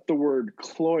looks up the word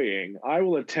cloying, I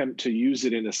will attempt to use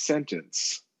it in a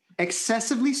sentence.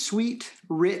 Excessively sweet,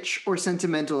 rich, or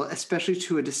sentimental, especially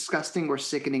to a disgusting or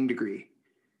sickening degree.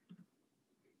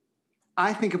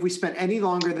 I think if we spent any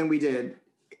longer than we did,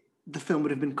 the film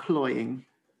would have been cloying.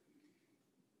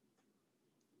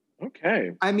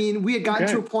 Okay. I mean, we had gotten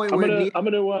to a point where I'm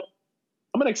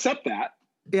gonna accept that.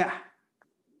 Yeah.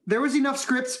 There was enough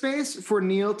script space for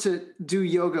Neil to do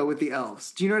yoga with the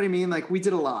elves. Do you know what I mean? Like, we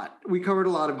did a lot. We covered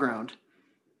a lot of ground.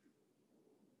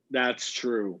 That's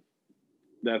true.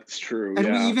 That's true. And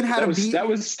yeah. we even had that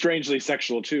was strangely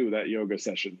sexual too, that yoga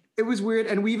session. It was weird.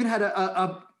 And we even had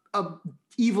a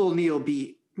evil Neil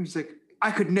beat. He was like, I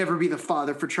could never be the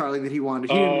father for Charlie that he wanted.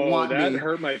 He didn't want me. That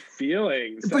hurt my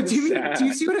feelings. But do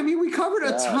you see what I mean? We covered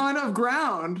a ton of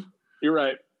ground. You're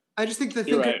right. I just think the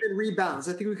thing could have been rebalanced.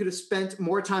 I think we could have spent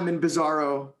more time in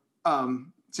Bizarro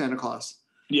Santa Claus.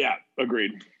 Yeah,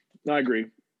 agreed. I agree.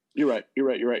 You're right. You're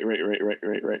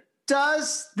right.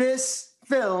 Does this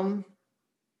film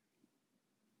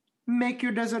make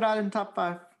your Desert Island top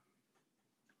 5?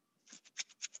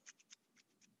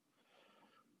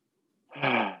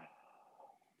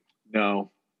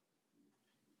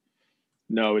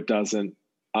 No, it doesn't.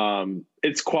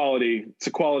 It's quality. It's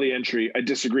a quality entry. I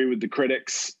disagree with the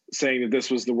critics saying that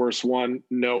this was the worst one.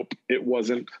 Nope, it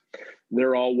wasn't.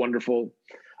 They're all wonderful.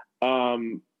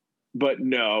 But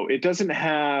no, it doesn't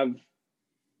have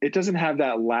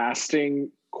that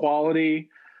lasting quality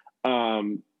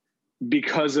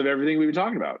because of everything we've been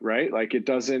talking about, right? Like it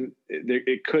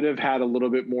could have had a little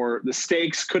bit more, the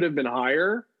stakes could have been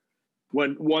higher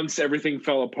once everything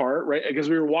fell apart, right? Because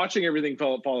we were watching everything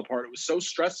fall apart. It was so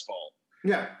stressful.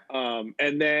 Yeah.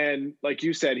 And then, like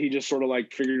you said, he just sort of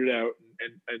like figured it out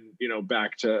and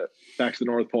back to the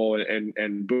North Pole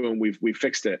and boom, we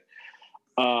fixed it.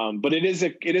 But it is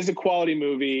a quality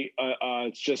movie.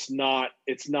 It's not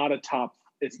in the top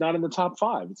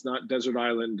 5. It's not Desert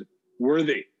Island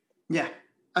worthy. Yeah,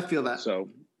 I feel that. So,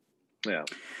 yeah.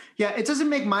 Yeah, it doesn't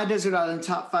make my Desert Island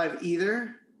top 5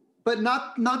 either, but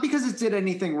not because it did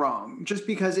anything wrong, just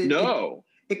because it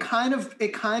kind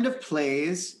of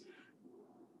plays.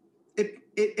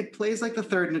 It plays like the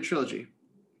third in a trilogy.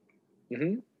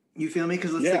 Mm-hmm. You feel me?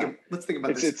 Because let's think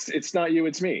about this. It's not you,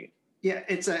 it's me. Yeah,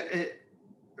 it's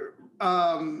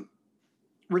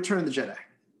Return of the Jedi.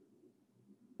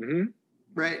 Mm-hmm.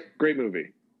 Right? Great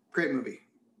movie.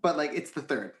 But like it's the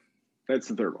third. That's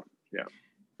the third one. Yeah.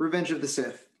 Revenge of the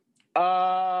Sith.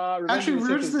 Actually,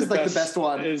 Revenge of the Sith is like the best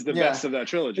one. Is the best of that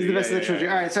trilogy. Is the best of the trilogy.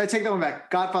 All right, so I take that one back.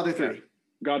 Godfather 3. Yeah.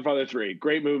 Godfather 3.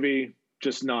 Great movie,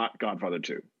 just not Godfather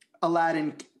 2.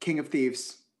 Aladdin, King of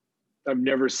Thieves. I've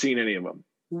never seen any of them.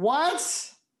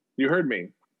 What? You heard me.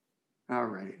 All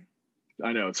right.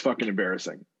 I know, it's fucking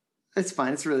embarrassing. It's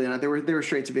fine. It's really not. They were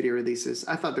straight to video releases.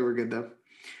 I thought they were good though.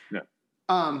 No.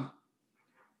 All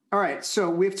right.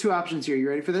 So we have 2 options here. You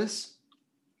ready for this?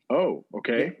 Oh,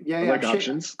 okay. Yeah. I like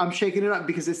options. I'm shaking it up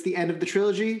because it's the end of the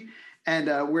trilogy, and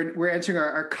we're entering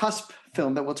our cusp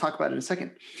film that we'll talk about in a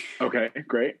second. Okay,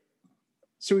 great.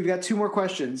 So we've got 2 more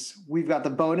questions. We've got the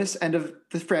bonus end of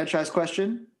the franchise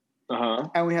question. Uh-huh.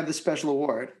 And we have the special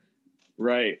award.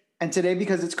 Right. And today,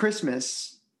 because it's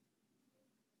Christmas,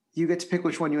 you get to pick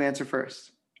which one you answer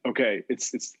first. Okay.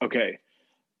 It's okay.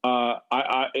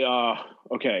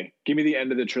 Okay. Give me the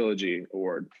end of the trilogy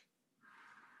award.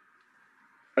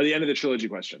 Or the end of the trilogy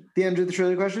question. The end of the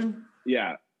trilogy question?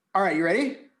 Yeah. All right, you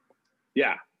ready?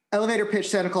 Yeah. Elevator pitch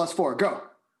Santa Claus 4. Go.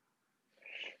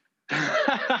 Go.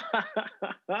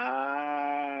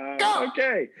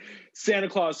 Okay. Santa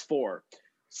Claus 4.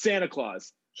 Santa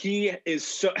Claus. He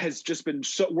has just been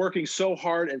working so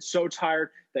hard and so tired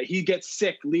that he gets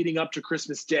sick leading up to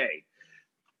Christmas Day.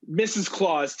 Mrs.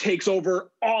 Claus takes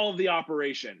over all of the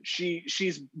operation.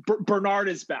 Bernard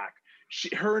is back.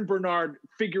 Her and Bernard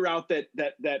figure out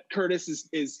that Curtis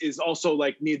is also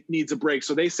like needs a break,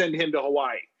 so they send him to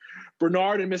Hawaii.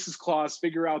 Bernard and Mrs. Claus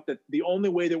figure out that the only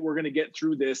way that we're going to get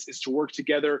through this is to work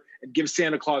together and give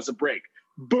Santa Claus a break.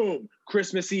 Boom!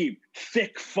 Christmas Eve,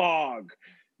 thick fog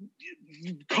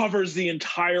covers the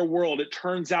entire world. It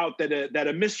turns out that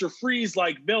a Mr.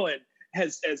 Freeze-like villain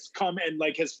has come and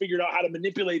like has figured out how to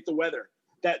manipulate the weather.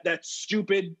 That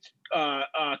stupid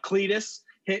Cletus.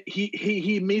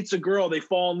 He meets a girl. They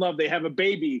fall in love. They have a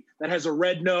baby that has a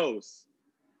red nose.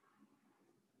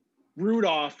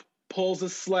 Rudolph pulls a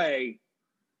sleigh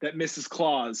that Mrs.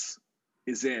 Claus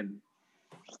is in.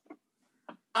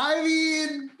 I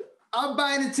mean, I'm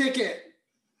buying a ticket.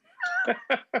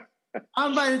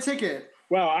 I'm buying a ticket.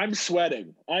 Wow, I'm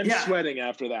sweating. I'm sweating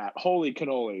after that. Holy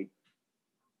cannoli.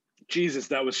 Jesus,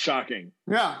 that was shocking.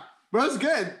 Yeah, but that was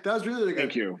good. That was really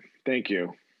good. Thank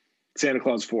you. Santa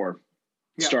Claus 4,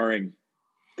 starring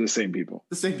the same people.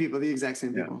 The same people, the exact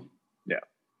same people. Yeah.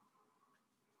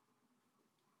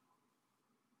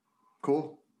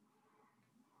 Cool.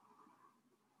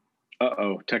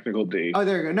 Uh-oh, technical D. Oh,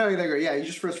 there you go. No, there you go. Yeah, you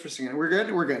just froze for a second. We're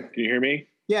good? We're good. Can you hear me?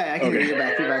 Yeah, I can hear you. You're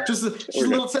back. You're back. Just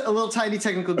a little tiny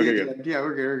technical D. Okay, yeah,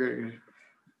 we're good.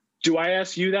 Do I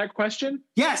ask you that question?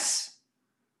 Yes.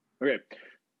 Okay.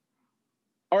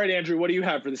 All right, Andrew, what do you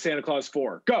have for the Santa Claus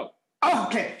 4? Go. Oh,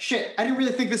 okay. Shit. I didn't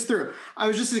really think this through. I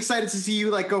was just excited to see you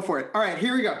like go for it. All right,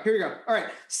 here we go. All right.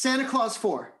 Santa Claus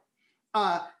 4.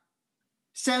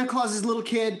 Santa Claus's little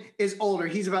kid is older.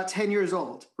 He's about 10 years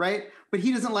old, right? But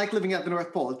he doesn't like living at the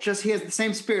North Pole. Just he has the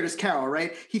same spirit as Carol,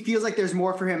 right? He feels like there's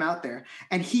more for him out there.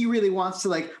 And he really wants to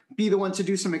like be the one to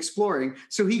do some exploring.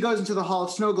 So he goes into the Hall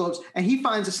of Snow Globes and he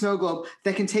finds a snow globe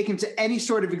that can take him to any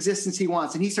sort of existence he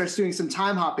wants. And he starts doing some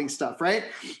time hopping stuff, right?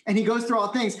 And he goes through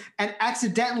all things and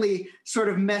accidentally sort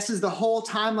of messes the whole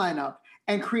timeline up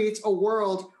and creates a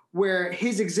world where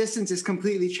his existence is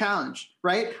completely challenged,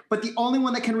 right? But the only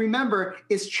one that can remember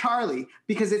is Charlie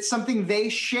because it's something they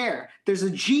share. There's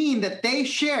a gene that they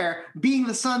share being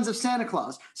the sons of Santa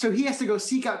Claus. So he has to go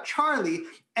seek out Charlie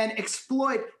and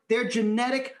exploit their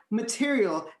genetic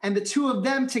material. And the two of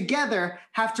them together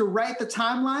have to write the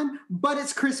timeline, but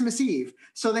it's Christmas Eve.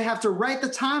 So they have to write the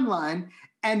timeline.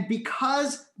 And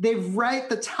because they write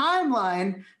the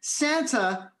timeline,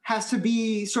 Santa has to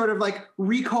be sort of like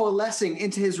recoalescing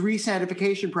into his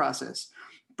re-santification process.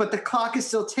 But the clock is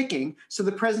still ticking, so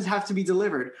the presents have to be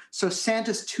delivered. So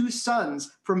Santa's two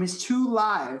sons from his two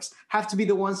lives have to be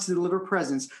the ones to deliver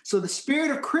presents. So the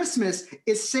spirit of Christmas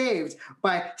is saved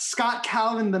by Scott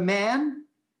Calvin the man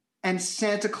and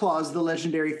Santa Claus the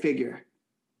legendary figure.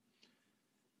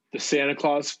 The Santa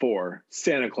Claus 4,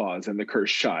 Santa Claus and the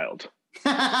Cursed Child.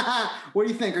 What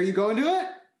do you think? Are you going to it?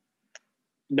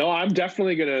 No, I'm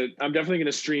definitely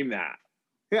gonna stream that.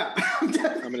 Yeah. I'm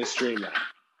gonna stream that.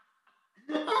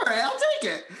 All right, I'll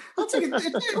take it.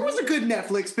 It was a good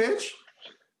Netflix pitch.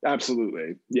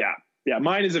 Absolutely. Yeah.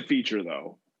 Mine is a feature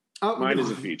though. Oh, mine is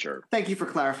a feature. Thank you for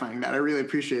clarifying that. I really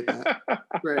appreciate that.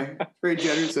 Very, very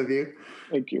generous of you.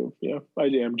 Thank you. Yeah, I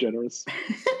am generous.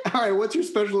 All right, what's your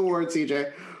special award,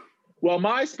 CJ? Well,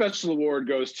 my special award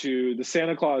goes to the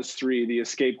Santa Claus 3, the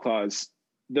Escape Clause,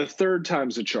 the third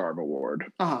time's a charm award.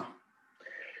 Uh-huh.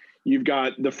 You've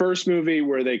got the first movie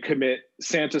where they commit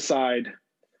Santicide,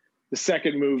 the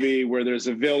second movie where there's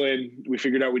a villain. We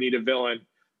figured out we need a villain.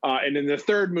 And in the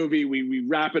third movie, we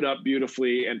wrap it up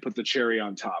beautifully and put the cherry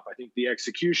on top. I think the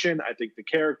execution, I think the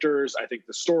characters, I think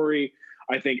the story,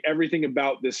 I think everything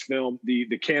about this film,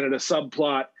 the Canada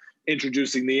subplot,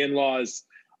 introducing the in-laws,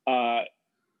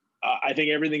 I think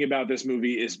everything about this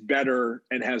movie is better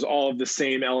and has all of the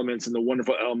same elements and the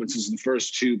wonderful elements as the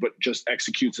first two, but just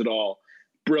executes it all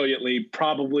brilliantly,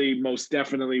 probably most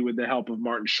definitely with the help of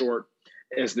Martin Short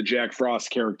as the Jack Frost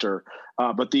character.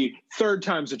 But the third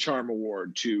time's a charm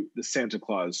award to the Santa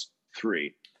Claus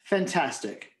 3.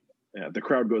 Fantastic. Yeah, the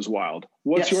crowd goes wild.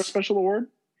 What's your special award?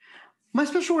 My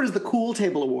special award is the Cool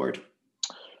Table Award.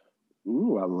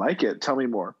 Ooh, I like it. Tell me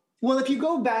more. Well, if you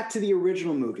go back to the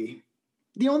original movie,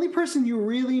 the only person you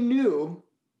really knew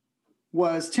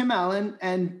was Tim Allen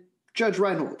and Judge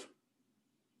Reinhold.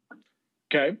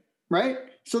 Okay. Right?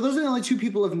 So those are the only two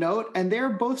people of note, and they're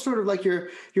both sort of like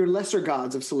your lesser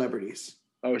gods of celebrities.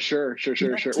 Oh, sure.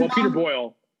 Yeah, Well, Peter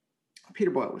Boyle.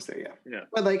 Peter Boyle was there, yeah.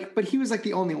 Yeah. But he was like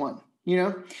the only one, you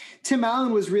know? Tim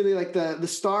Allen was really like the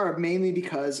star mainly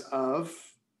because of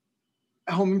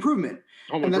Home Improvement.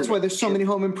 And that's why there's so many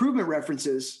Home Improvement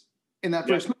references in that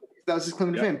first movie. That was his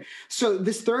claim to fame. So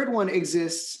this third one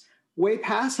exists way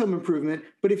past Home Improvement,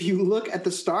 but if you look at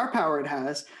the star power it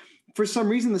has, for some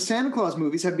reason the Santa Claus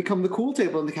movies have become the cool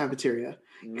table in the cafeteria.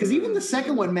 Because even the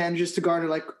second one manages to garner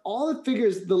like all the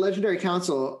figures, the Legendary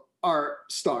Council are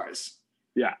stars.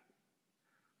 Yeah.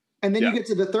 And then you get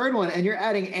to the third one and you're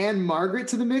adding Anne Margaret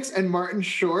to the mix and Martin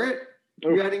Short.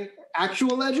 You're adding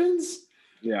actual legends.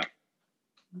 Yeah.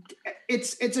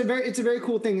 It's a very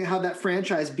cool thing how that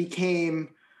franchise became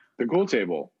the cool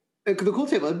table. The cool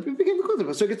table. It became the cool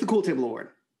table. So it gets the Cool Table Award.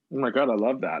 Oh my God, I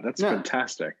love that. That's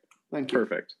fantastic. Thank you.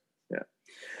 Perfect.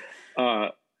 Yeah.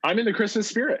 I'm in the Christmas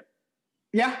spirit.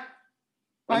 Yeah.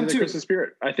 I'm in the Christmas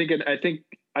spirit. I think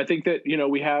that, you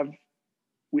know,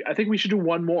 I think we should do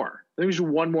one more. I think we should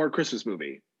do one more Christmas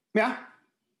movie. Yeah.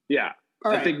 Yeah.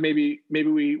 All right. I think maybe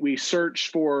we search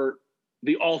for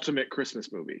the ultimate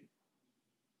Christmas movie.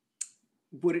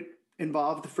 Would it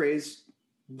involve the phrase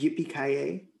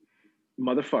yippee-ki-yay?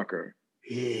 Motherfucker.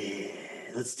 Yeah,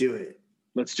 let's do it.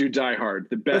 Let's do Die Hard,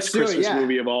 the best Christmas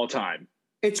movie of all time.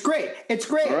 It's great.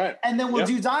 All right. And then we'll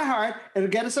do Die Hard. It'll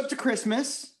get us up to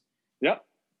Christmas. Yep.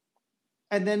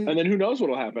 And then who knows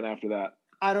what'll happen after that?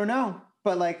 I don't know.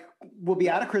 But like we'll be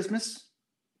out of Christmas.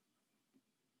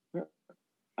 Yeah.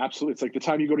 Absolutely. It's like the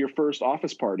time you go to your first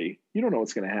office party. You don't know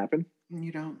what's going to happen.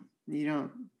 You don't. You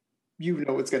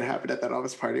know what's going to happen at that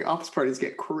office party. Office parties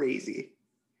get crazy.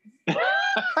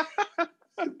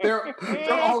 They're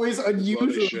always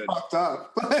unusually fucked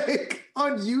up. Like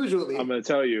unusually. I'm gonna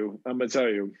tell you.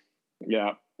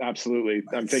 Yeah, absolutely.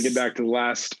 I'm thinking back to the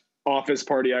last office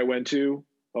party I went to.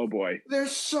 Oh boy. They're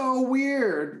so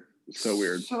weird. So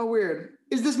weird. So weird.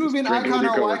 Is this movie an Drinking with icon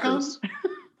your or coworkers. Wycon?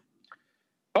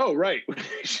 Oh, right. We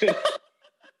should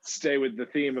stay with the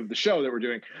theme of the show that we're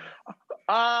doing.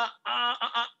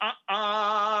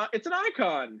 It's an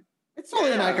icon. It's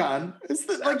totally an icon. It's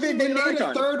like they made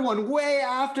icon. a third one way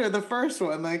after the first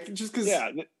one, like just because. Yeah,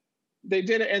 they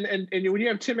did it. And when you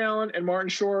have Tim Allen and Martin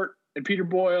Short and Peter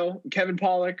Boyle, and Kevin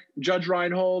Pollak, Judge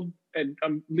Reinhold, and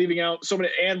I'm leaving out so many,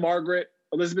 Anne Margaret,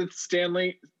 Elizabeth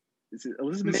Stanley. Is it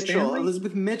Elizabeth Stanley?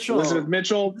 Elizabeth Mitchell.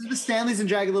 Elizabeth Stanley's in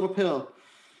Jagged Little Pill.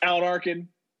 Alan Arkin.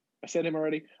 I said him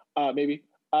already. Maybe.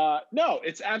 No,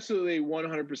 it's absolutely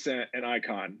 100% an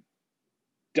icon.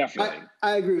 Definitely.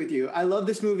 I agree with you. I love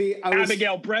this movie.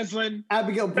 Abigail Breslin.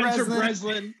 Spencer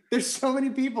Breslin. There's so many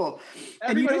people.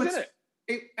 Everybody's in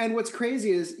it. And what's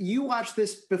crazy is you watched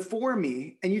this before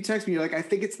me and you text me, you're like, I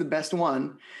think it's the best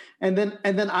one. And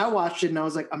then I watched it and I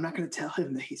was like, I'm not going to tell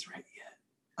him that he's right yet.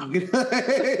 I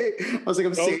was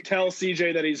like, Don't tell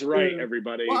CJ that he's right,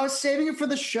 everybody. Well, I was saving it for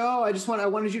the show. I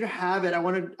wanted you to have it. I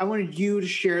wanted you to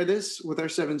share this with our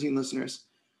 17 listeners.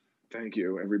 Thank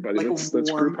you, everybody. Like let's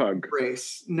group hug.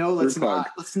 Embrace. No, let's group not.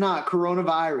 Hug. Let's not.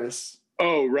 Coronavirus.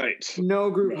 Oh, right.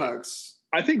 No group hugs.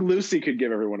 I think Lucy could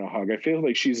give everyone a hug. I feel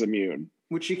like she's immune.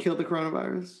 Would she kill the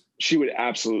coronavirus? She would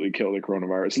absolutely kill the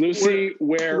coronavirus. Lucy,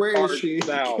 where art is she?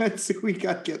 thou? We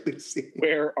got to get Lucy.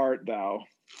 Where art thou?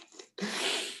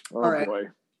 Oh, all right. Boy.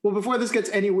 Well, before this gets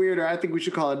any weirder, I think we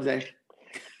should call it a day.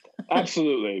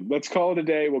 Absolutely. Let's call it a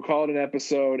day. We'll call it an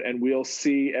episode, and we'll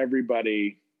see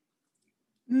everybody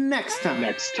next time.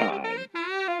 Next time.